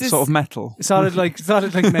into like sort of metal. Solid like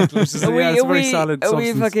metal. Which is, it's very solid. Are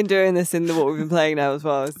we fucking doing this in what we've been playing now as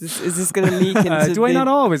well? Is this going to leak into? Do I not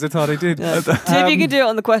always? I thought I did. See if you can do it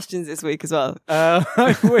on the questions this week as well.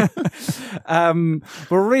 I will.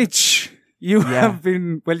 But Rich, you have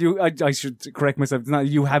been. Well, I should correct myself.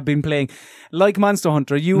 You have been playing like Monster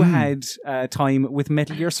Hunter. You had time with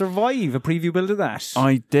Metal Gear Survive, a preview build of that.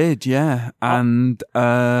 I did, yeah. And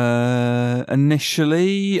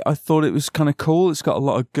initially, I thought it was kind of cool. It's got a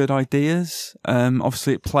lot of good ideas.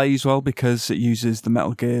 Obviously, it plays well because it uses the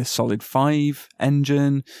Metal Gear Solid 5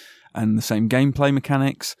 engine and the same gameplay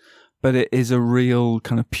mechanics. But it is a real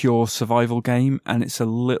kind of pure survival game, and it's a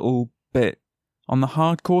little bit on the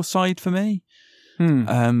hardcore side for me.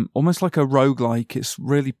 Almost like a roguelike. It's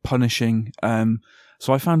really punishing.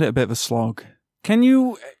 So I found it a bit of a slog. Can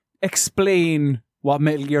you explain what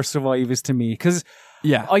Metal Gear Survive is to me? Because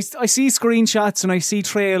I see screenshots and I see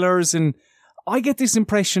trailers, and I get this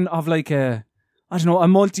impression of like a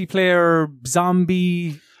multiplayer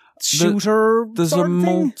zombie shooter. There's a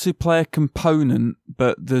multiplayer component,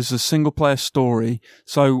 but there's a single player story.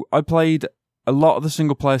 So I played a lot of the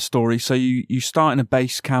single player story. So you start in a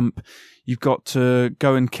base camp. You've got to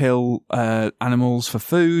go and kill animals for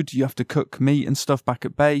food. You have to cook meat and stuff back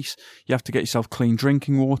at base. You have to get yourself clean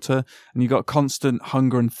drinking water, and you've got constant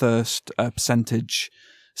hunger and thirst percentage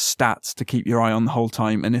stats to keep your eye on the whole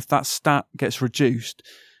time. And if that stat gets reduced,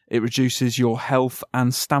 it reduces your health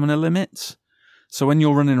and stamina limits. So when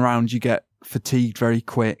you're running around, you get fatigued very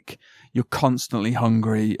quick. You're constantly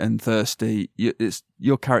hungry and thirsty.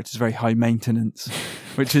 Your character's very high maintenance,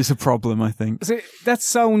 which is a problem, I think. So that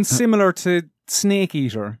sounds similar to Snake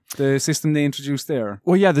Eater, the system they introduced there.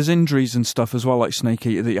 Well, yeah, there's injuries and stuff as well, like Snake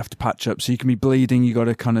Eater, that you have to patch up. So you can be bleeding. You got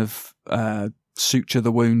to kind of suture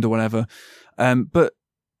the wound or whatever. But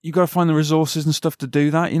you got to find the resources and stuff to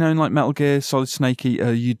do that. You know, in like Metal Gear Solid Snake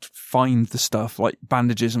Eater, you'd find the stuff like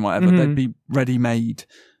bandages and whatever. They'd be ready-made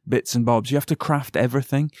bits and bobs. You have to craft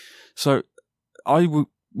everything. So I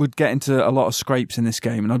would get into a lot of scrapes in this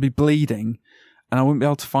game, and I'd be bleeding, and I wouldn't be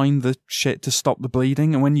able to find the shit to stop the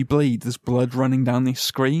bleeding. And when you bleed, there's blood running down the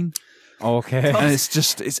screen. Okay. And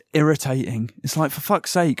it's irritating. It's like, for fuck's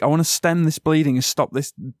sake, I want to stem this bleeding and stop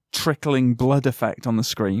this trickling blood effect on the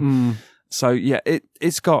screen. So yeah,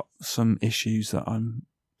 it's got some issues that I'm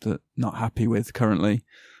not happy with currently.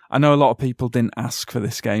 I know a lot of people didn't ask for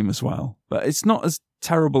this game as well, but it's not as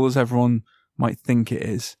terrible as everyone might think it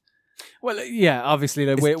is. Well, yeah, obviously,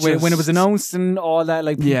 like, when it was announced and all that,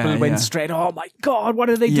 like, people went straight, oh my God, what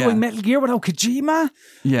are they doing, Metal Gear without Kojima?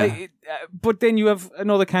 Yeah. Like, but then you have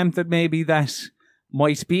another camp that maybe that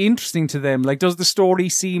might be interesting to them. Like, does the story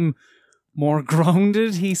seem more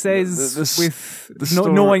grounded, he says,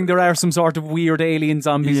 knowing there are some sort of weird alien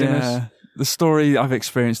zombies in it? The story I've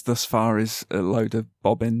experienced thus far is a load of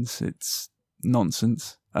bobbins. It's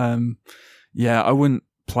nonsense. I wouldn't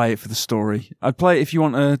play it for the story. I'd play it if you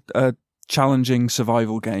want a challenging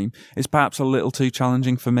survival game. It's perhaps a little too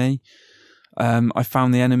challenging for me. I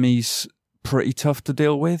found the enemies pretty tough to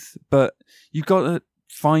deal with, but you've got to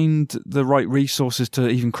find the right resources to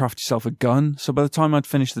even craft yourself a gun. So by the time I'd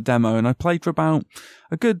finished the demo, and I played for about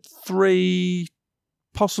a good 3,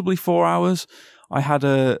 possibly 4 hours, I had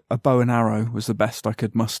a bow and arrow was the best I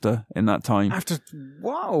could muster in that time.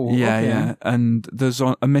 Yeah. And there's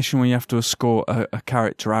a mission where you have to escort a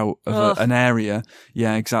character out of an area.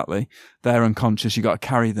 Yeah, exactly. They're unconscious. You got to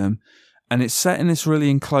carry them. And it's set in this really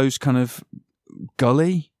enclosed kind of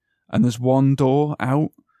gully, and there's one door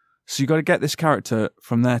out. So you got to get this character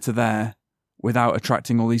from there to there without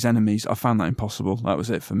attracting all these enemies. I found that impossible. That was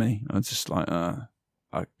it for me. I was just like,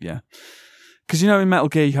 yeah. Because, in Metal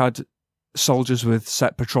Gear you had soldiers with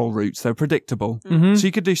set patrol routes. They're predictable. Mm-hmm. So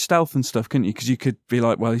you could do stealth and stuff, couldn't you? Because you could be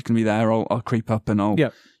like, well, he's going to be there. I'll creep up and I'll,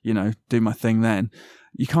 do my thing then.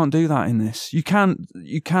 You can't do that in this. You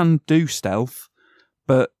can do stealth,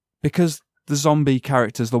 but because the zombie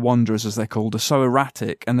characters, the Wanderers as they're called, are so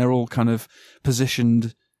erratic and they're all kind of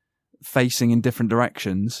positioned facing in different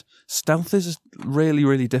directions, stealth is really,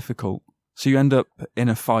 really difficult. So you end up in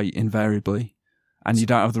a fight invariably. And you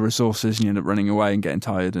don't have the resources, and you end up running away and getting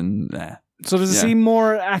tired, and So does it seem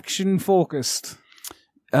more action focused?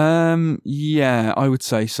 Yeah, I would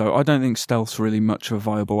say so. I don't think stealth's really much of a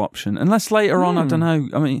viable option, unless later on. I don't know.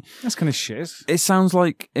 I mean, that's kind of shit. It sounds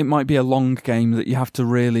like it might be a long game that you have to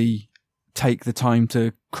really take the time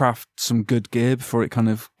to craft some good gear before it kind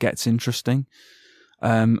of gets interesting.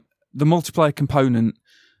 The multiplayer component.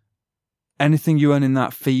 Anything you earn in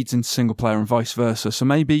that feeds into single player and vice versa. So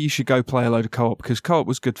maybe you should go play a load of co-op, because co-op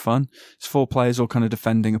was good fun. It's 4 players all kind of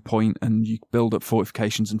defending a point, and you build up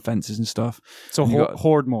fortifications and fences and stuff. So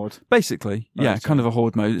horde mode. Basically, kind of a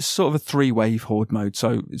horde mode. It's sort of a 3-wave horde mode,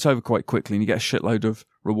 so it's over quite quickly, and you get a shitload of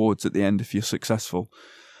rewards at the end if you're successful.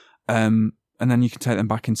 And then you can take them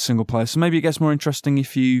back into single player. So maybe it gets more interesting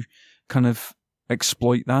if you kind of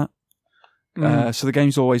exploit that. So the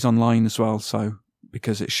game's always online as well, so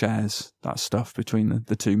because it shares that stuff between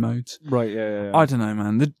the two modes. Right, yeah. I don't know,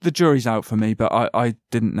 man. The jury's out for me, but I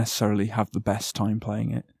didn't necessarily have the best time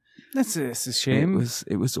playing it. That's a shame.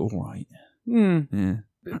 It was all right. Yeah.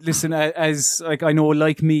 Listen, as like I know,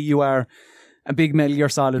 like me, you are a big Metal Gear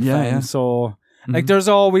Solid fan. Yeah. So like, there's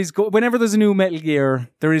always whenever there's a new Metal Gear,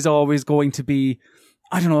 there is always going to be,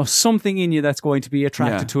 I don't know, something in you that's going to be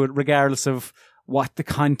attracted to it, regardless of what the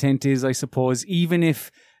content is. I suppose, even if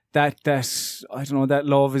that I don't know, that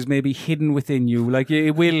love is maybe hidden within you. Like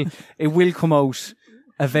it will come out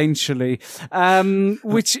eventually.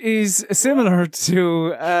 Which is similar to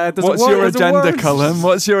what's your agenda, Cullen?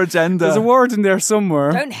 What's your agenda? There's a word in there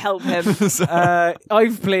somewhere. Don't help him.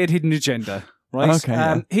 I've played Hidden Agenda, right?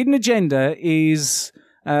 Okay. Hidden Agenda is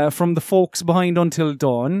from the folks behind Until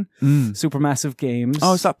Dawn, Supermassive Games.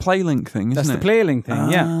 Oh, it's that PlayLink thing, isn't That's it? the PlayLink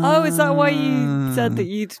thing, yeah. Oh, is that why you said that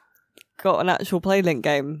you'd got an actual PlayLink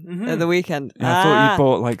game at the weekend? Yeah, I thought you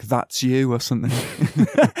bought like That's You or something.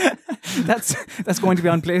 That's going to be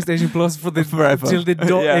on PlayStation Plus for forever till the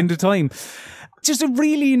end of time. Just it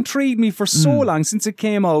really intrigued me for so long since it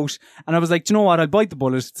came out, and I was like, do you know what? I'll bite the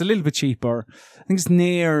bullet. It's a little bit cheaper. I think it's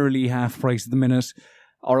nearly half price at the minute,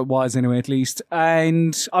 or it was anyway, at least.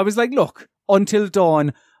 And I was like, look, Until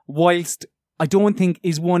Dawn, whilst I don't think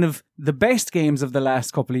is one of the best games of the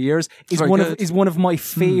last couple of years, is one of my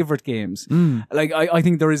favorite games. Like I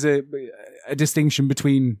think there is a distinction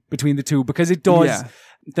between the two, because it does. Yeah.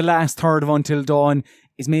 The last third of Until Dawn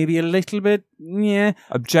is maybe a little bit,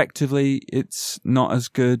 Objectively, it's not as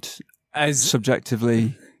good as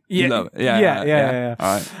subjectively. Yeah. All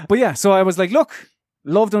right. But yeah, so I was like, look,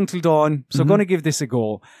 loved Until Dawn, so going to give this a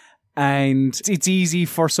go. And it's easy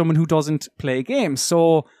for someone who doesn't play games.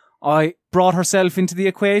 So I brought herself into the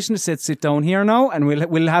equation, said, sit down here now and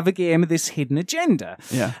we'll have a game of this Hidden Agenda.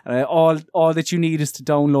 Yeah. All that you need is to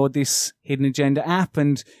download this Hidden Agenda app,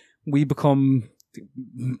 and we become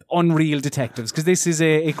unreal detectives, because this is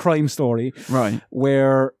a crime story. Right.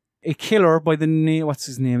 Where a killer by the name, what's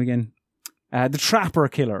his name again? The Trapper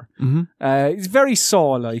Killer. It's very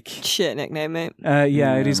Saw-like. Shit nickname, mate.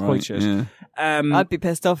 Yeah, it is quite shit. Yeah. I'd be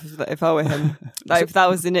pissed off if I were him. Like, if that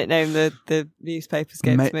was the nickname the newspapers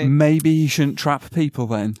gave to me. Maybe you shouldn't trap people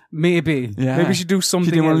then. Maybe. Yeah. Maybe you should do something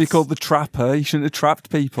If you didn't want to be else. called the Trapper, you shouldn't have trapped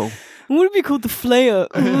people. What would it be called? The Flayer.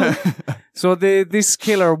 So this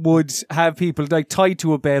killer would have people like tied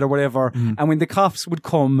to a bed or whatever, and when the cops would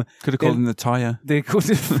come, Could have called him the Tire. they could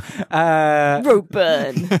have Rope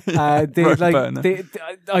burn. I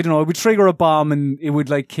don't know, it would trigger a bomb and it would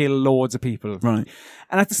like kill loads of people. Right.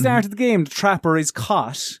 And at the start of the game, the Trapper is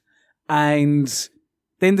caught, and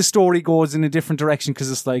then the story goes in a different direction,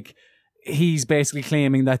 because it's like he's basically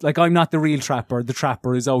claiming that, like, I'm not the real Trapper. The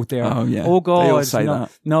Trapper is out there. Oh, yeah. Oh, God. They all say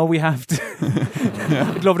that. No, we have to.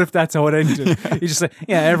 I'd love it if that's how it ended. You just say,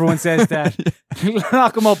 yeah, everyone says that.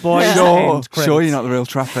 Lock them up, boys. Sure, you're not the real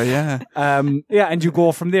Trapper, yeah. And you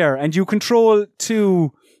go from there. And you control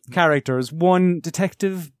two characters. One,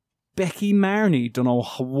 Detective Becky Marnie. Don't know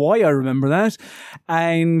why I remember that.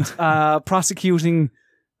 And prosecuting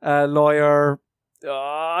lawyer...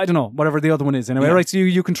 I don't know, whatever the other one is anyway. Yeah. Right, so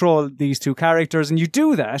you control these two characters, and you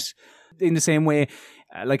do that in the same way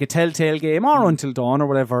like a Telltale game or Until Dawn or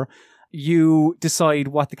whatever. You decide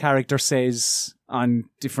what the character says on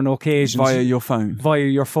different occasions. Via your phone. Via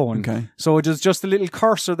your phone. Okay. So there's just a little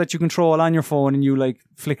cursor that you control on your phone and you like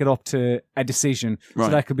flick it up to a decision. Right.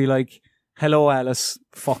 So that could be like, hello Alice,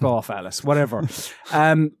 fuck off Alice, whatever.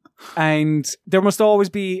 And there must always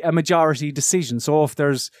be a majority decision. So if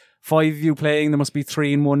there's 5 of you playing, there must be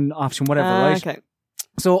 3 in one option, whatever, right? Okay.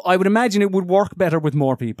 So I would imagine it would work better with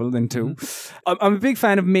more people than 2. I'm a big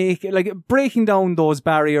fan of breaking down those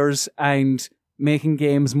barriers and making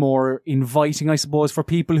games more inviting, I suppose, for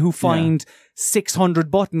people who find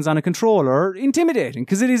 600 buttons on a controller intimidating,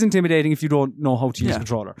 because it is intimidating if you don't know how to use a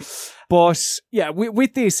controller. But yeah,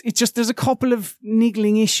 with this, it's just, there's a couple of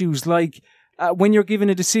niggling issues, like when you're given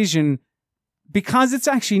a decision, because it's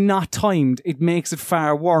actually not timed, it makes it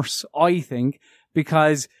far worse, I think,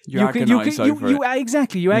 because you agonize over it.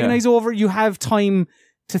 Exactly, you agonize over it, you have time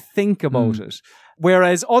to think about it.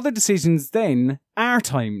 Whereas other decisions then are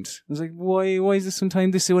timed. It's like, why is this one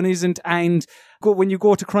timed, this one isn't? And when you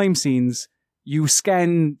go to crime scenes, you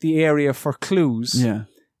scan the area for clues. Yeah.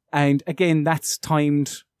 And again, that's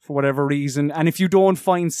timed for whatever reason. And if you don't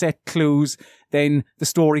find set clues, then the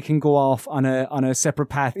story can go off on a separate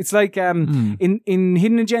path. It's like in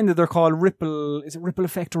Hidden Agenda, they're called Ripple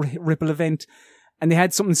Effect or Ripple Event? And they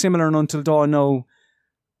had something similar in Until Dawn now.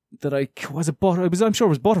 I'm sure it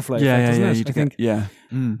was Butterfly Effect, isn't it? I think. Yeah.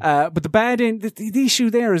 But the bad end, the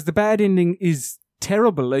issue there is the bad ending is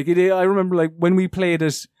terrible. Like I remember, like when we played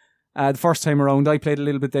it the first time around, I played a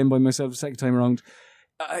little bit then by myself. The second time around,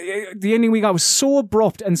 the ending we got was so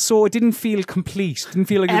abrupt and so it didn't feel complete. Didn't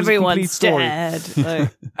feel like it was a complete story. Everyone's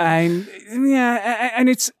dead. And and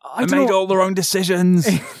it's I made all the wrong decisions.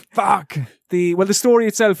 Fuck. The story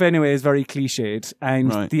itself anyway is very cliched,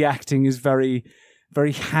 and the acting is very,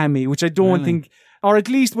 very hammy, which I don't think, or at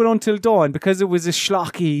least with Until Dawn, because it was a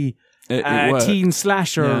schlocky teen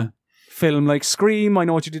slasher film like Scream, I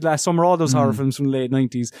Know What You Did Last Summer, all those horror films from the late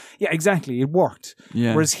 90s. Yeah, exactly, it worked.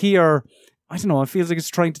 Yeah. Whereas here, I don't know, it feels like it's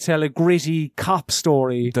trying to tell a gritty cop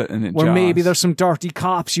story where maybe there's some dirty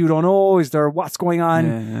cops you don't know. Is there what's going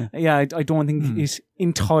on? Yeah, I don't think it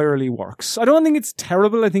entirely works. I don't think it's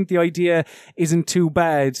terrible. I think the idea isn't too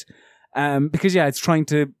bad because, it's trying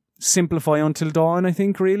to simplify Until Dawn, I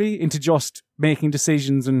think, really, into just making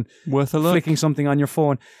decisions and worth a look. Flicking something on your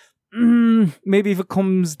phone. Maybe if it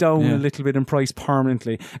comes down a little bit in price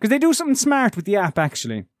permanently. Because they do something smart with the app,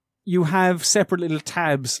 actually. You have separate little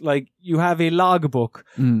tabs, like you have a logbook,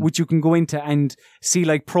 which you can go into and see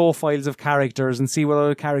like profiles of characters and see what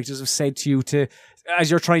other characters have said to you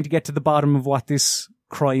as you're trying to get to the bottom of what this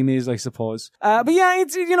crime is, I suppose. But yeah,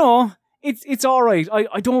 it's all right.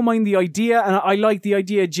 I don't mind the idea, and I like the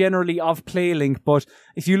idea generally of PlayLink, but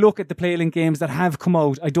if you look at the PlayLink games that have come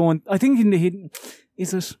out, I think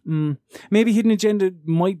maybe Hidden Agenda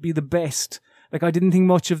might be the best. Like, I didn't think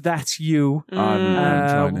much of That's You.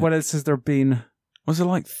 What else has there been? Was there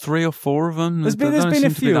like 3 or 4 of them? There's been a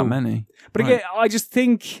few. Be that many. But again, I just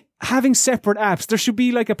think having separate apps, there should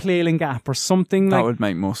be like a PlayLink app or something. That would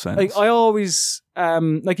make more sense. Like, I always,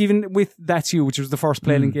 like even with That's You, which was the first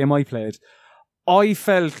PlayLink game I played, I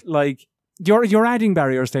felt like you're adding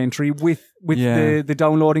barriers to entry with the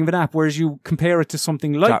downloading of an app, whereas you compare it to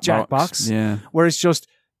something like Jackbox, where it's just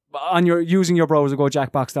using your browser, go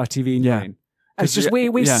jackbox.tv and you're in. And it's just way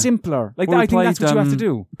simpler. Like, I think that's what you have to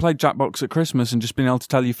do. Played Jackbox at Christmas and just being able to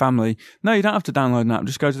tell your family, no, you don't have to download an app,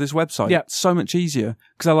 just go to this website. Yeah. It's so much easier.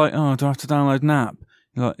 Because they're like, oh, do I have to download an app?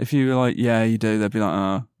 Like, if you were like, yeah, you do, they'd be like,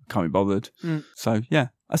 oh, can't be bothered. So, yeah,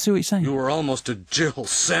 I see what you're saying. You were almost a Jill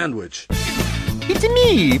sandwich. It's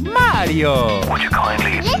me, Mario. Would you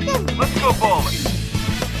kindly listen? Let's go bowling.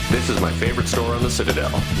 This is my favorite store on the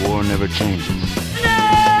Citadel. War never changes.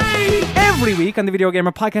 Every week on the Video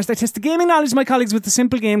Gamer Podcast, I test the gaming knowledge of my colleagues with the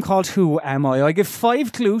simple game called Who Am I? I give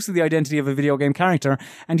 5 clues to the identity of a video game character,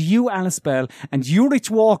 and you, Alice Bell, and you, Rich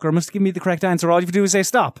Walker, must give me the correct answer. All you have to do is say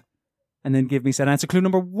stop, and then give me said answer. Clue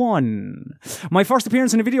number 1. My first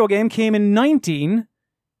appearance in a video game came in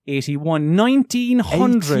 1981.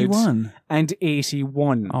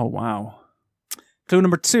 1981. Oh, wow. Clue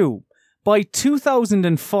number 2. By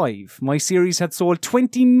 2005, my series had sold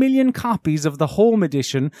 20 million copies of the Home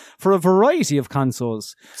Edition for a variety of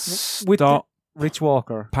consoles. Stop. Rich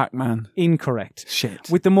Walker. Pac-Man. Incorrect.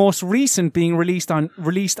 Shit. With the most recent being released on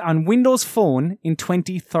Windows Phone in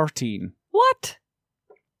 2013. What?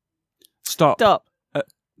 Stop. Stop.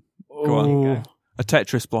 Go on. A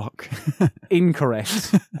Tetris block.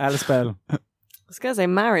 Incorrect. Alice Bell. I was going to say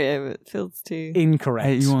Mario, but it feels too... Incorrect.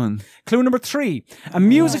 81. Clue number 3. A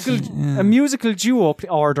musical duo...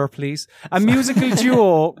 Order, please. A musical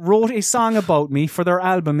duo wrote a song about me for their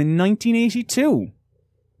album in 1982.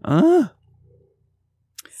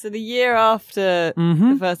 So the year after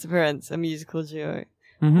Mhm. the first appearance, a musical duo.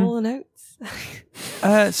 Mhm. All the notes.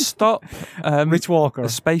 Stop. Rich Walker. A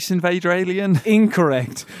Space Invader alien.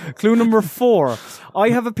 Incorrect. Clue number 4. I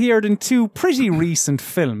have appeared in 2 pretty recent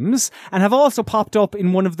films and have also popped up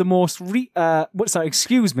in one of the most I've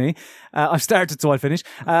started, so I'll finish.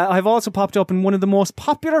 I've also popped up in one of the most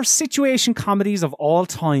popular situation comedies of all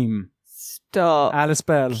time. Stop. Alice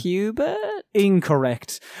Bell. Cubert?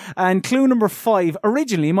 Incorrect. And clue number 5.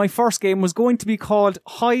 Originally, my first game was going to be called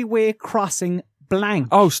Highway Crossing Blank.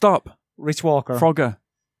 Oh, stop. Rich Walker. Frogger.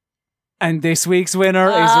 And this week's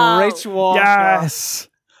winner Oh. is Rich Walker. Yes.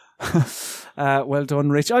 Well done,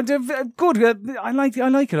 Rich. Good. I like it. I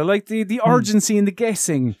like the urgency and the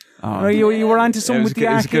guessing. Oh, You were onto something with the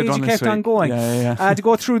it was a good arcades. one You this kept on week. going. Yeah. To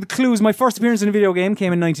go through the clues, my first appearance in a video game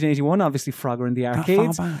came in 1981. Obviously, Frogger in the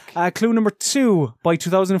arcades. back. Clue number 2. By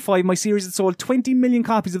 2005, my series had sold 20 million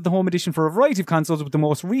copies of the home edition for a variety of consoles, with the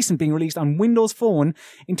most recent being released on Windows Phone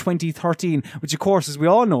in 2013, which, of course, as we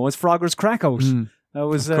all know, is Frogger's Crackout. That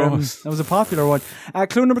was a popular one.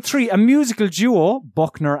 Clue number 3. A musical duo,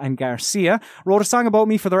 Buckner and Garcia, wrote a song about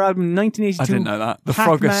me for their album in 1982. I didn't know that. The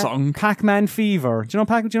Frogger song. Pac-Man Fever. Do you know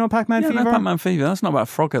Pac-Man Fever? No, Pac-Man Fever. That's not about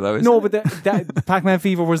Frogger, though, is No, it? but that Pac-Man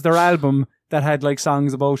Fever was their album that had like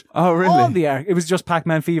songs about Oh, really? all the art. It was just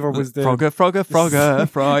Pac-Man Fever was the Frogger,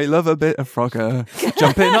 Fry, love a bit of Frogger.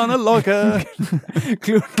 Jumping on a logger.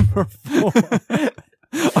 clue number 4.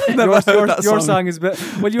 I've never heard that your song. song is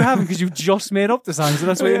well, you haven't because you've just made up the song, so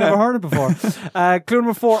that's why you never heard it before. Clue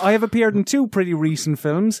number 4. I have appeared in 2 pretty recent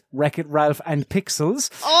films, Wreck-It Ralph and Pixels,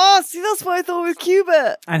 Oh, see, that's what I thought was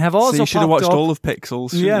Cubert. and have also So you should have popped watched up, all of Pixels.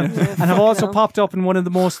 yeah, shouldn't you? and have also hell. popped up in one of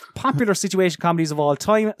the most popular situation comedies of all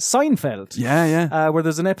time, Seinfeld. Yeah. Where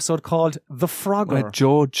there's an episode called The Frogger. Where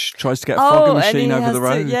George tries to get a Frogger and machine he over has the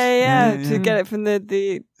road. to get it from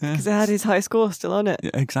the because it had his high score still on it. Yeah,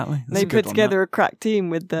 exactly. And they put together a crack team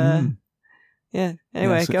with the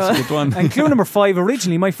Anyway, go It's on. a good one. And clue number 5,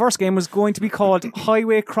 originally my first game was going to be called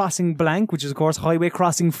Highway Crossing Blank, which is of course Highway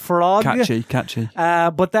Crossing Frog. Catchy.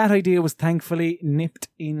 But that idea was thankfully nipped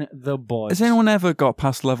in the bud. Has anyone ever got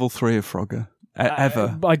past level 3 of Frogger?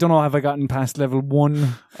 Ever? I don't know, have I gotten past level 1?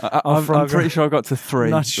 I'm Frogger. pretty sure I got to 3.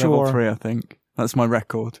 Not Level sure. 3, I think. That's my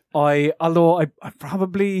record. Although I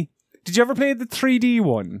probably... Did you ever play the 3D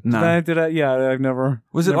one? No. Did I? Yeah, I've never...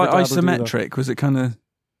 Was it never like dabbled either. isometric? Was it kind of...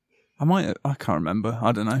 I can't remember.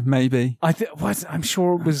 I don't know. Maybe. I'm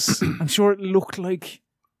sure it was... I'm sure it looked like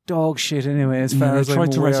dog shit anyway, as far Yeah, as they I'm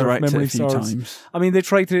tried to aware, if resurrect it memory a few serves. times. I mean, they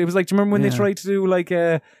tried to... It was like, do you remember when they Yeah. tried to do like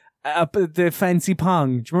the Fancy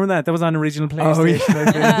Pong? Do you remember that? That was on original PlayStation.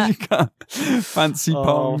 I think. Fancy Oh,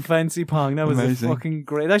 Pong. Fancy Pong. That was Amazing. fucking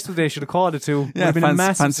great. That's what they should have called it too. Would Yeah, have been a fancy,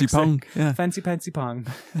 massive fancy success. Pong. Yeah. Fancy Pong.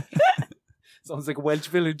 Sounds like a Welsh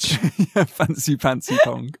village. Yeah, fancy Pong.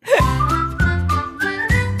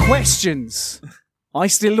 Questions. I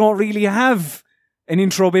still don't really have an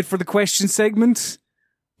intro bit for the question segment,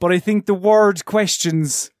 but I think the word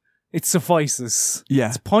questions, it suffices. Yeah.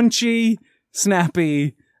 It's punchy,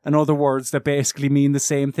 snappy, and other words that basically mean the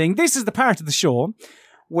same thing. This is the part of the show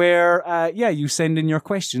where, you send in your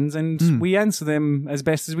questions and we answer them as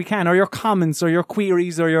best as we can, or your comments, or your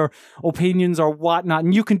queries, or your opinions, or whatnot.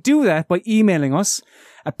 And you can do that by emailing us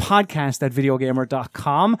at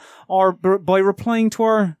podcast@videogamer.com, or by replying to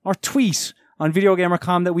our tweet on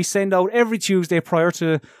Videogamer.com that we send out every Tuesday prior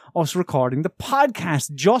to us recording the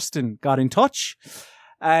podcast. Justin got in touch.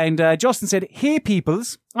 And Justin said, "Hey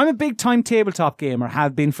peoples, I'm a big time tabletop gamer,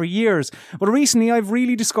 have been for years, but recently I've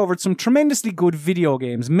really discovered some tremendously good video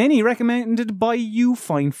games, many recommended by you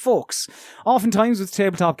fine folks. Oftentimes with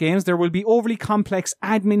tabletop games, there will be overly complex,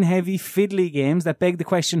 admin-heavy, fiddly games that beg the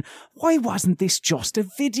question, why wasn't this just a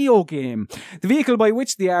video game? The vehicle by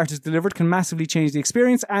which the art is delivered can massively change the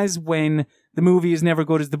experience, as when the movie is never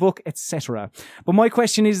good as the book, etc. But my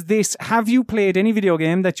question is this: have you played any video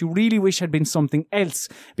game that you really wish had been something else?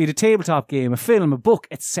 Be it a tabletop game, a film, a book,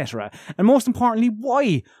 etc. And most importantly,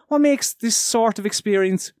 why? What makes this sort of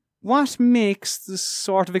experience that's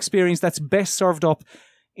best served up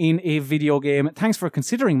in a video game? Thanks for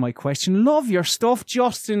considering my question. Love your stuff,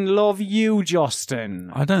 Justin. Love you,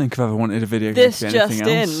 Justin." I don't think I've ever wanted a video game This to be anything just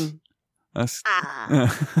else. in. That's,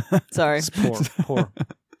 Sorry. It's poor.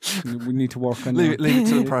 We need to work on leave that. it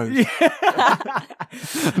to the pros.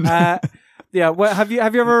 Well, have you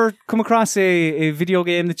ever come across a video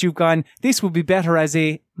game that you've gone, this would be better as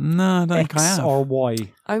a No, I don't think I X have. or Y?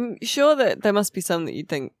 I'm sure that there must be some that you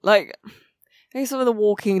think, like, I think some of the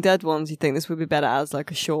Walking Dead ones you think this would be better as like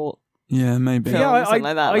a short. Yeah, maybe. Film. Yeah, something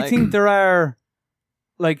like that, I like- think there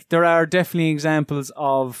are definitely examples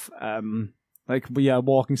of walking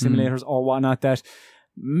simulators or whatnot that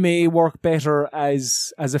may work better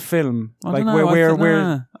as a film. I Like don't know.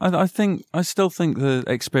 where I still think the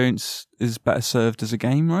experience is better served as a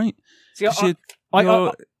game, right? See, 'Cause you're go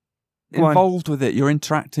on. involved with it. You're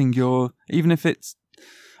interacting. Even if it's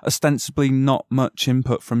ostensibly not much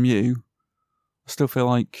input from you, I still feel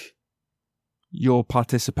like you're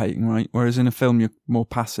participating, right? Whereas in a film, you're more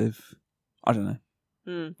passive. I don't know.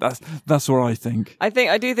 That's what I think. I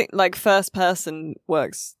do think like first person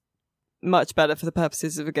works much better for the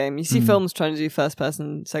purposes of a game. You see films trying to do first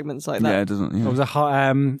person segments like that. Yeah, it doesn't. Yeah. It was a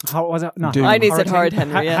how was it? Not Doom. I said Horrid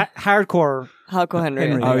Henry, yeah. Hardcore. Hardcore Henry.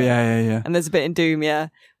 Henry. Oh yeah. And there's a bit in Doom, yeah,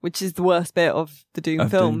 which is the worst bit of the Doom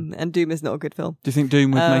Of film. Doom. And Doom is not a good film. Do you think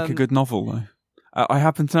Doom would make a good novel though? I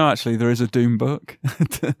happen to know actually there is a Doom book.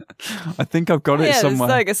 I think I've got it somewhere.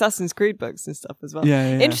 There's like Assassin's Creed books and stuff as well.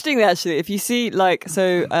 Yeah. Interestingly, actually, if you see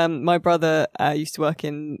my brother used to work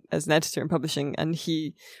as an editor in publishing, and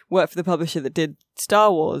he worked for the publisher that did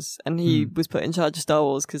Star Wars, and he was put in charge of Star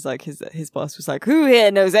Wars because like his boss was like, "Who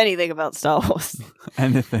here knows anything about Star Wars?"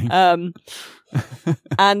 Anything. And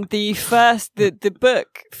the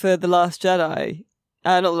book for The Last Jedi.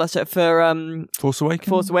 Not The Last Jedi, for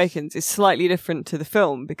Force Awakens is slightly different to the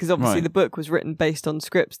film because obviously Right. the book was written based on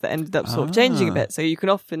scripts that ended up sort of changing a bit. So you can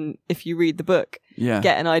often, if you read the book,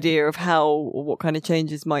 get an idea of how or what kind of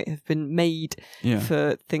changes might have been made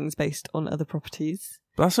for things based on other properties.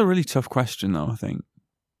 But that's a really tough question, though. I think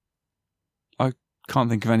I can't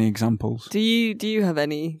think of any examples. Do you have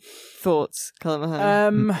any thoughts, Colin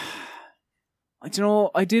Mahan? I don't know.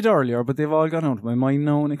 I did earlier, but they've all gone out of my mind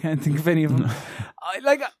now, and I can't think of any of them.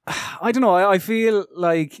 I don't know. I feel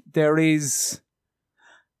like there is.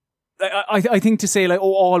 I think to say like,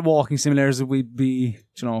 all walking simulators would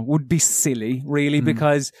be silly, really,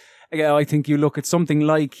 because again, I think you look at something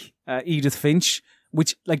like Edith Finch,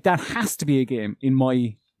 which like that has to be a game in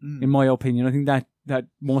my opinion. I think that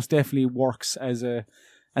most definitely works as a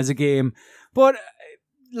game, but.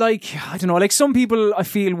 Like, I don't know, like some people I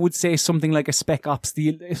feel would say something like a Spec Ops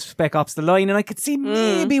the Line, and I could see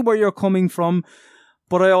maybe where you're coming from,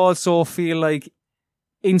 but I also feel like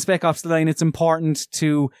in Spec Ops the Line it's important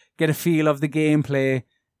to get a feel of the gameplay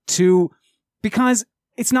because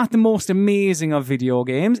it's not the most amazing of video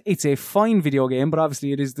games. It's a fine video game, but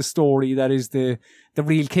obviously it is the story that is the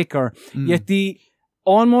real kicker. Yet the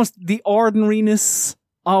ordinariness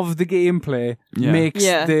of the gameplay makes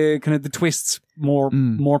the kind of the twists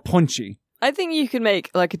more punchy. I think you could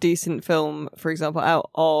make like a decent film, for example,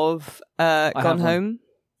 out of Gone Home.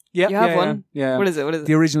 Yeah, you have one. Yeah. What is it?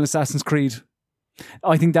 The original Assassin's Creed.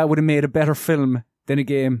 I think that would have made a better film than a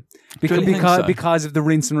game because of the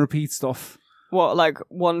rinse and repeat stuff. What, like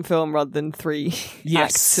one film rather than three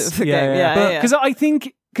acts of the game? Because I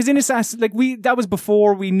think in Assassin, like that was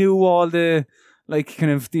before we knew all the. Like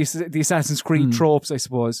kind of the Assassin's Creed tropes, I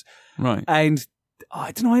suppose. Right. And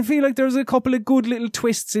I don't know, I feel like there's a couple of good little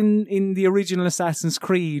twists in the original Assassin's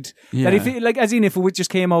Creed. Yeah. That if it just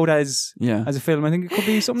came out as a film, I think it could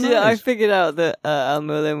be something I nice. figured out that Al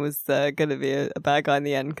Mullen was going to be a bad guy in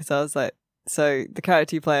the end because I was like, so the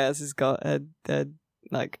character you play as has got a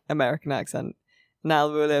like American accent.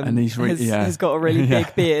 Al Mullen has got a really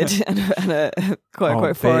big beard and a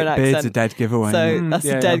quite foreign accent. Beard's a dead giveaway. So that's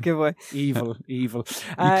a dead giveaway. Evil. You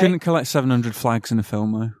couldn't collect 700 flags in a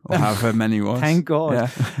film, though, or however many was. Thank God. Yeah.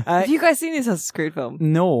 Have you guys seen this Assassin's Creed film?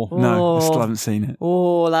 No. No, I still haven't seen it.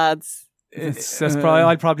 Oh, lads.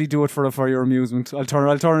 I'll probably do it for your amusement. I'll turn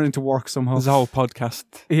it into work somehow. There's a whole podcast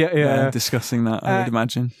discussing that, I would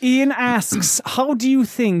imagine. Ian asks, how do you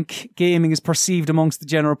think gaming is perceived amongst the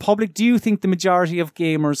general public? Do you think the majority of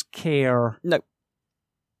gamers care? No.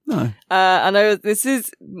 I know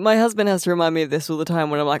my husband has to remind me of this all the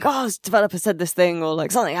time when I'm like, oh, this developer said this thing, or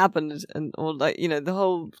like something happened, or like, the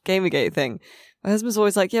whole Gamergate thing. My husband's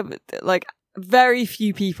always like, yeah, but like very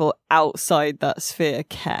few people outside that sphere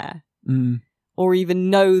care. Or even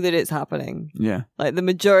know that it's happening. Yeah. Like the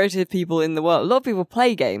majority of people in the world, a lot of people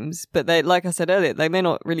play games, but they, like I said earlier, they may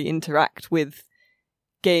not really interact with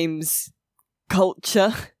games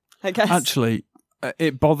culture, I guess. Actually,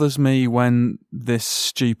 it bothers me when this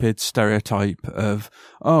stupid stereotype of,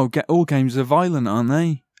 all games are violent, aren't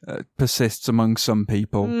they? Persists among some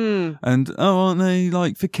people. And, aren't they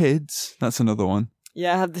like for kids? That's another one.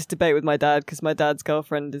 Yeah, I have this debate with my dad because my dad's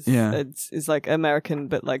girlfriend is like American,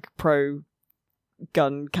 but like pro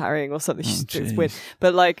gun carrying or something. It's weird.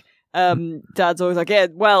 But like, Dad's always like, yeah,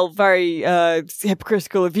 well, very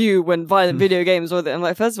hypocritical of you when violent video games. I'm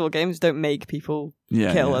like, first of all, games don't make people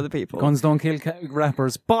kill other people. Guns don't kill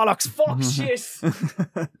rappers. Bollocks. Fuck shit.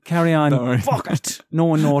 Carry on. Don't worry. Fuck it. No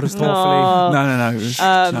one noticed, hopefully. No. It was,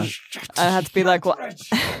 I had to be like, what?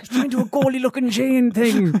 Trying to do a goalie looking Jane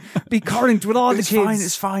thing. Be current with all the kids.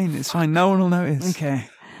 It's fine. No one will notice. Okay.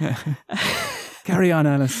 Carry on,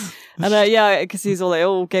 Alice. And because he's all like,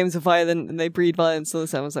 oh, games are violent and they breed violence all the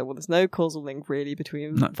time. I was like, well, there's no causal link really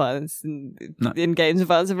between violence in games and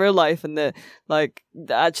violence in real life, and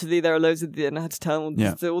actually there are loads of. And I had to tell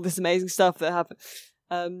him all this amazing stuff that happened.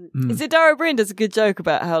 Is it Dara Bryn does a good joke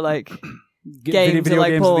about how games are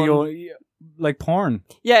like porn. Like porn.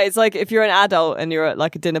 Yeah, it's like if you're an adult and you're at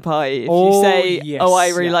like a dinner party, if you say, I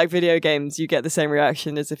really like video games, you get the same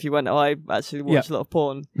reaction as if you went, I actually watch a lot of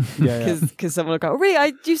porn. Because someone will go, really,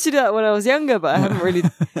 I used to do that when I was younger, but I haven't really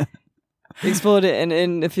explored it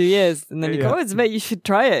in a few years. And then you go, you should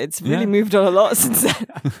try it. It's really moved on a lot since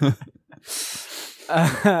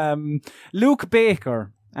then. Luke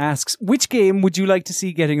Baker asks, which game would you like to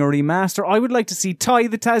see getting a remaster? I would like to see Ty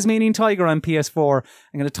the Tasmanian Tiger on PS4.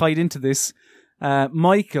 I'm going to tie it into this.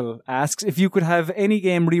 Michael asks, if you could have any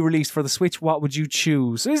game re-released for the Switch, what would you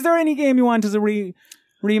choose? Is there any game you want as a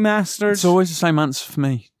remastered? It's always the same answer for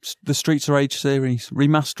me. The Streets of Rage series.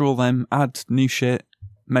 Remaster all them, add new shit,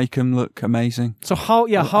 make them look amazing. So how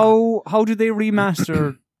do they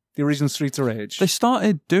remaster the original Streets of Rage? They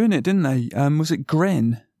started doing it, didn't they? Was it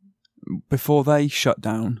Grin? Before they shut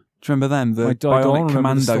down. Do you remember them? The Bionic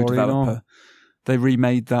Commando developer. No. They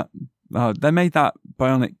remade that. They made that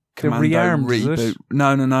Bionic Commando reboot.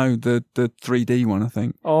 No. The 3D one, I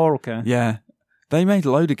think. Oh, okay. Yeah. They made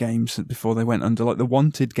a load of games before they went under, like the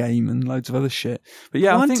Wanted game and loads of other shit. But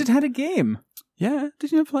yeah, Wanted had a game. Yeah.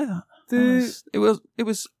 Did you ever play that? It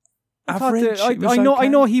was average. I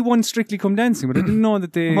know he won Strictly Come Dancing, but I didn't know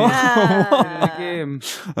that they did a game.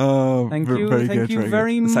 Oh, thank you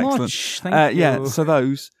very much. Thank you. Yeah, so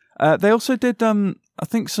those. They also did, I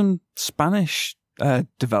think some Spanish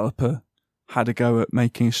developer had a go at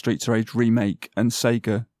making a Streets of Rage remake, and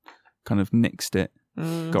Sega kind of nixed it,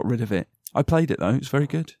 got rid of it. I played it though; it's very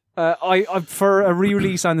good. I for a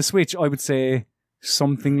re-release on the Switch, I would say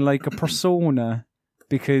something like a Persona,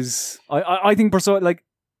 because I think Persona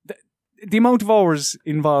the amount of hours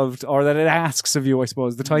involved, or that it asks of you, I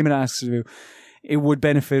suppose, the time it asks of you, it would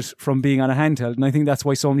benefit from being on a handheld. And I think that's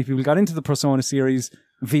why so many people got into the Persona series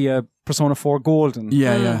via Persona 4 Golden.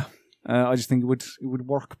 Yeah. I just think it would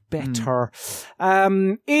work better.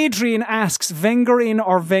 Adrian asks, Wenger in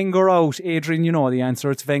or Wenger out? Adrian, you know the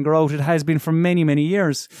answer. It's Wenger out. It has been for many, many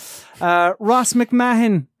years. Ross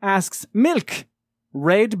McMahon asks, milk,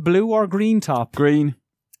 red, blue or green top? Green.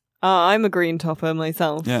 I'm a green topper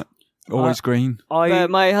myself. Yeah. Always green. But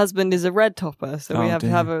my husband is a red topper, so we have to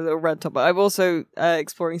have a little red topper. I'm also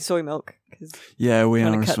exploring soy milk. Yeah, we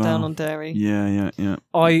are as cut down on dairy. Yeah.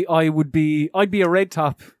 I'd be a red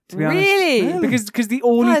top, to be honest. Really? Because the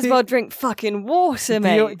only might as well drink fucking water,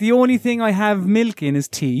 mate. The only thing I have milk in is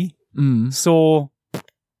tea. So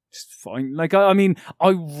just fine. I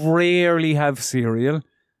rarely have cereal,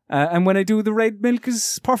 and when I do, the red milk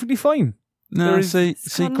is perfectly fine. No, see,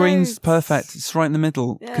 green's perfect. It's right in the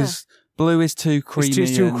middle, because blue is too creamy.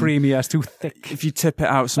 It's too creamy, it's too thick. If you tip it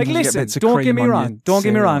out, sometimes you get bits of don't cream get me on wrong. Don't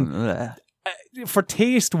get me wrong. For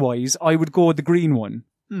taste-wise, I would go with the green one.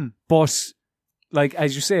 But,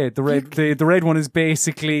 as you said, the red one is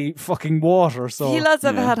basically fucking water. So you lads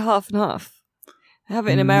ever had half and half? I have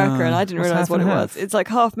it in America, and I didn't realise what it was. It's like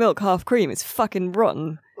half milk, half cream. It's fucking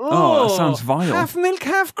rotten. Oh, that sounds vile. Half milk,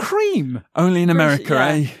 half cream. Only in America,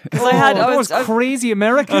 eh? Those crazy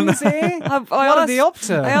Americans, eh? What are they up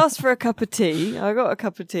to? I asked for a cup of tea. I got a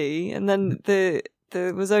cup of tea, and then there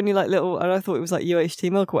was only little, and I thought it was like UHT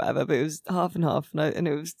milk or whatever, but it was half and half, and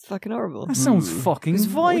it was fucking horrible. That sounds fucking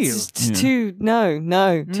vile. It's too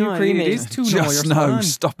creamy. It is too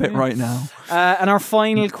just stop it right now. And our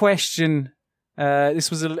final question. This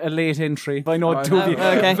was a late entry. I know two of you.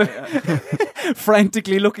 Okay.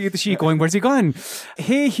 Frantically looking at the sheet going, where's he gone?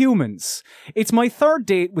 Hey humans, it's my third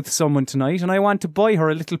date with someone tonight and I want to buy her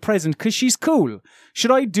a little present because she's cool.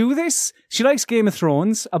 Should I do this? She likes Game of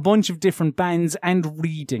Thrones, a bunch of different bands and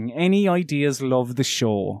reading. Any ideas? Love the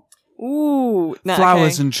show. Ooh.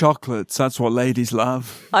 Flowers and chocolates, that's what ladies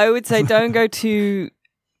love. I would say don't go too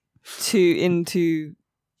into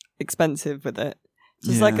expensive with it.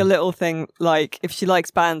 Just like a little thing, like if she likes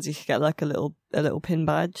bands, you could get like a little pin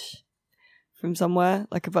badge from somewhere,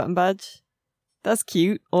 like a button badge. That's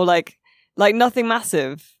cute. Or like nothing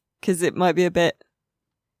massive, because it might be a bit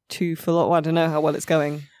too full on. I don't know how well it's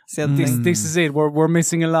going. That's the other thing. This is it. We're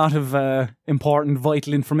missing a lot of important,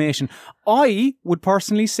 vital information. I would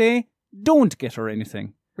personally say don't get her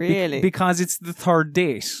anything. Really? Because it's the third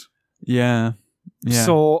date. Yeah.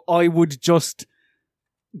 So I would just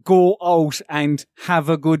go out and have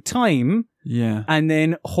a good time. Yeah. And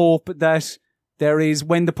then hope that there is,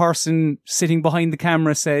 when the person sitting behind the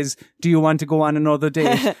camera says, do you want to go on another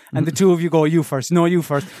date? And the two of you go, you first. No, you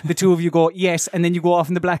first. The two of you go, yes. And then you go off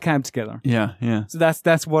in the black cab together. Yeah. So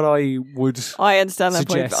that's what I would I understand that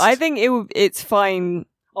point. suggest. I think it's fine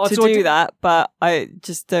to So do that, but I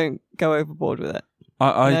just don't go overboard with it.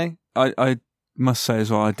 I must say as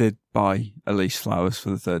well, I did buy Elise flowers for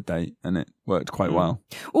the third date, and it worked quite well.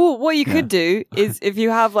 Oh, what you could do is if you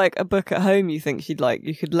have like a book at home you think she'd like,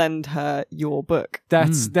 you could lend her your book.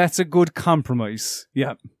 That's a good compromise.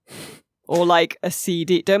 Yeah. Or like a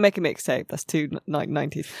CD. Don't make a mixtape. That's too like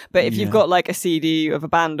 90s. But if you've got like a CD of a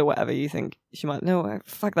band or whatever, you think she might. No,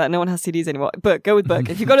 fuck that. No one has CDs anymore. Book. Go with book.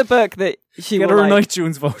 If you've got a book that she Get will her an like,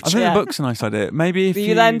 iTunes voucher. I think the book's a nice idea. Maybe if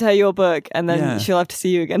you lend her your book and then Yeah. she'll have to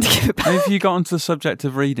see you again to give it back. maybe if you got onto the subject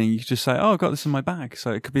of reading, you could just say, "Oh, I've got this in my bag."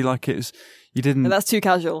 So it could be like it was you didn't And that's too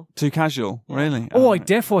casual. too casual, really. Oh, I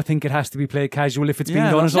defo think it has to be played casual if it's being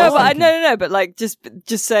Yeah, done as that's- No, well. but no. But like just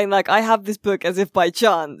saying like I have this book as if by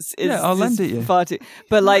chance is Yeah, I'll lend just it you. far too.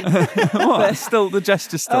 But like, What? Still, the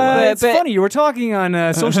gesture's still there. It's but- funny, you were talking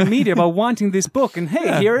on social media about wanting this book, and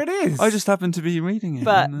hey, here it is. I just happened to be reading it.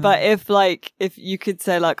 But and, but if you could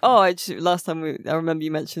say like, oh, last time I remember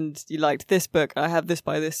you mentioned you liked this book. I have this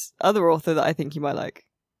by this other author that I think you might like.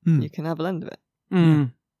 You can have a lend of it.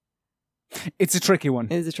 Mm. It's a tricky one.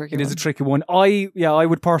 It is a tricky It one. is a tricky one. I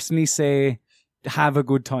would personally say have a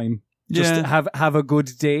good time. Just Yeah. have a good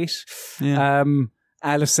date. Yeah.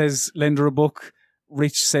 Alice says lend her a book.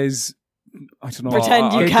 Rich says I don't know.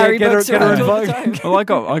 Pretend you get- carry get her- books get her around all the involved. time. Well,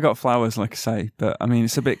 I got flowers, like I say, but I mean,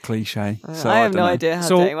 it's a bit cliche. So I have don't no know. idea how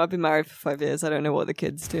So- to date. I've been married for 5 years. I don't know what the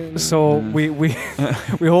kids do. So we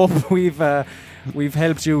hope we've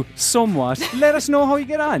helped you somewhat. Let us know how you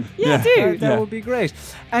get on. Yeah, do. That would be great.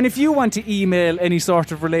 And if you want to email any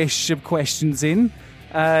sort of relationship questions in,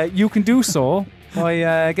 you can do so by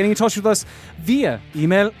getting in touch with us via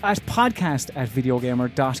email at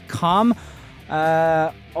podcast@videogamer.com.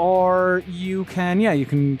 Or you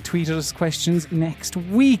can tweet us questions next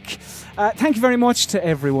week. Thank you very much to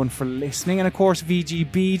everyone for listening, and of course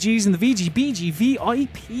VGBGs and the VGBG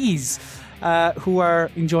VIPs who are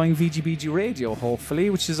enjoying VGBG Radio, hopefully,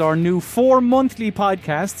 which is our new 4 monthly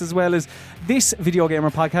podcasts, as well as this Video Gamer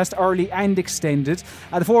podcast, early and extended.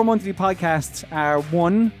 The 4 monthly podcasts are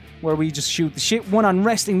one where we just shoot the shit, one on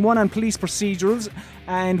wrestling, one on police procedurals,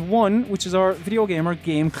 and one which is our Video Gamer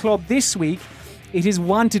Game Club. This week it is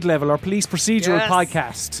Wanted Level, our police procedural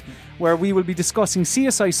podcast, where we will be discussing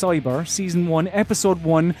CSI Cyber Season 1, Episode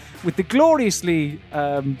 1, with the gloriously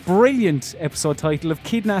brilliant episode title of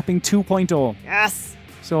Kidnapping 2.0. Yes.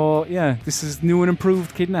 So, yeah, this is new and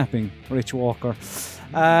improved Kidnapping, Rich Walker.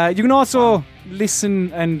 You can also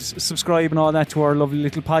listen and subscribe and all that to our lovely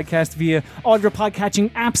little podcast via all your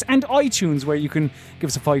podcatching apps and iTunes, where you can give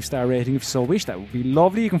us a 5-star rating if you so wish. That would be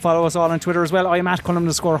lovely. You can follow us all on Twitter as well. I am at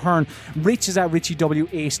Colin_Hearn. Rich is at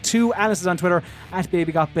RichieW82. Alice is on Twitter at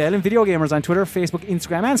BabyGotBell. And Video Gamers on Twitter, Facebook,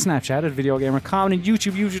 Instagram and Snapchat at VideoGamerCom, and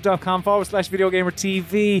YouTube,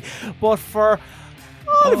 youtube.com/VideoGamerTV. But for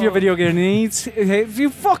all of your video game needs, you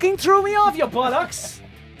fucking threw me off, you bollocks!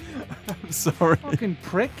 Sorry, Fucking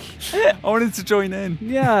prick. I wanted to join in.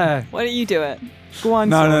 Yeah. Why don't you do it? Go on.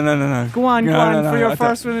 No. Go on. No, For your I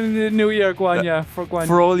first one in the new year, go on, yeah. Go on.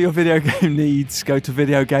 For all your video game needs, go to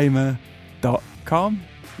videogamer.com.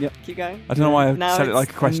 Keep going. I don't know why I Now said it it's- like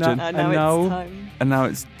a question. Now And it's now- time. And now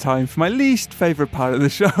it's time for my least favourite part of the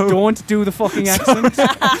show. Don't do the fucking accent.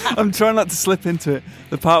 I'm trying not to slip into it.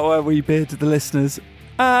 The part where we bid the listeners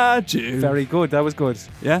adieu. Very good. That was good.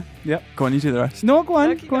 Yeah? Yep. Go on, you do the rest. No, go on.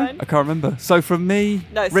 No, keep Go on. going. I can't remember. So from me,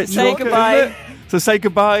 No, so Rich say Walker, goodbye. isn't it? So say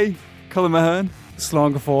goodbye, Colin Mahern.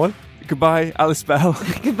 Slán go fóill. Goodbye, Alice Bell.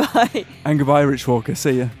 Goodbye. And goodbye, Rich Walker.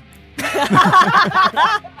 See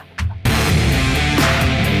ya.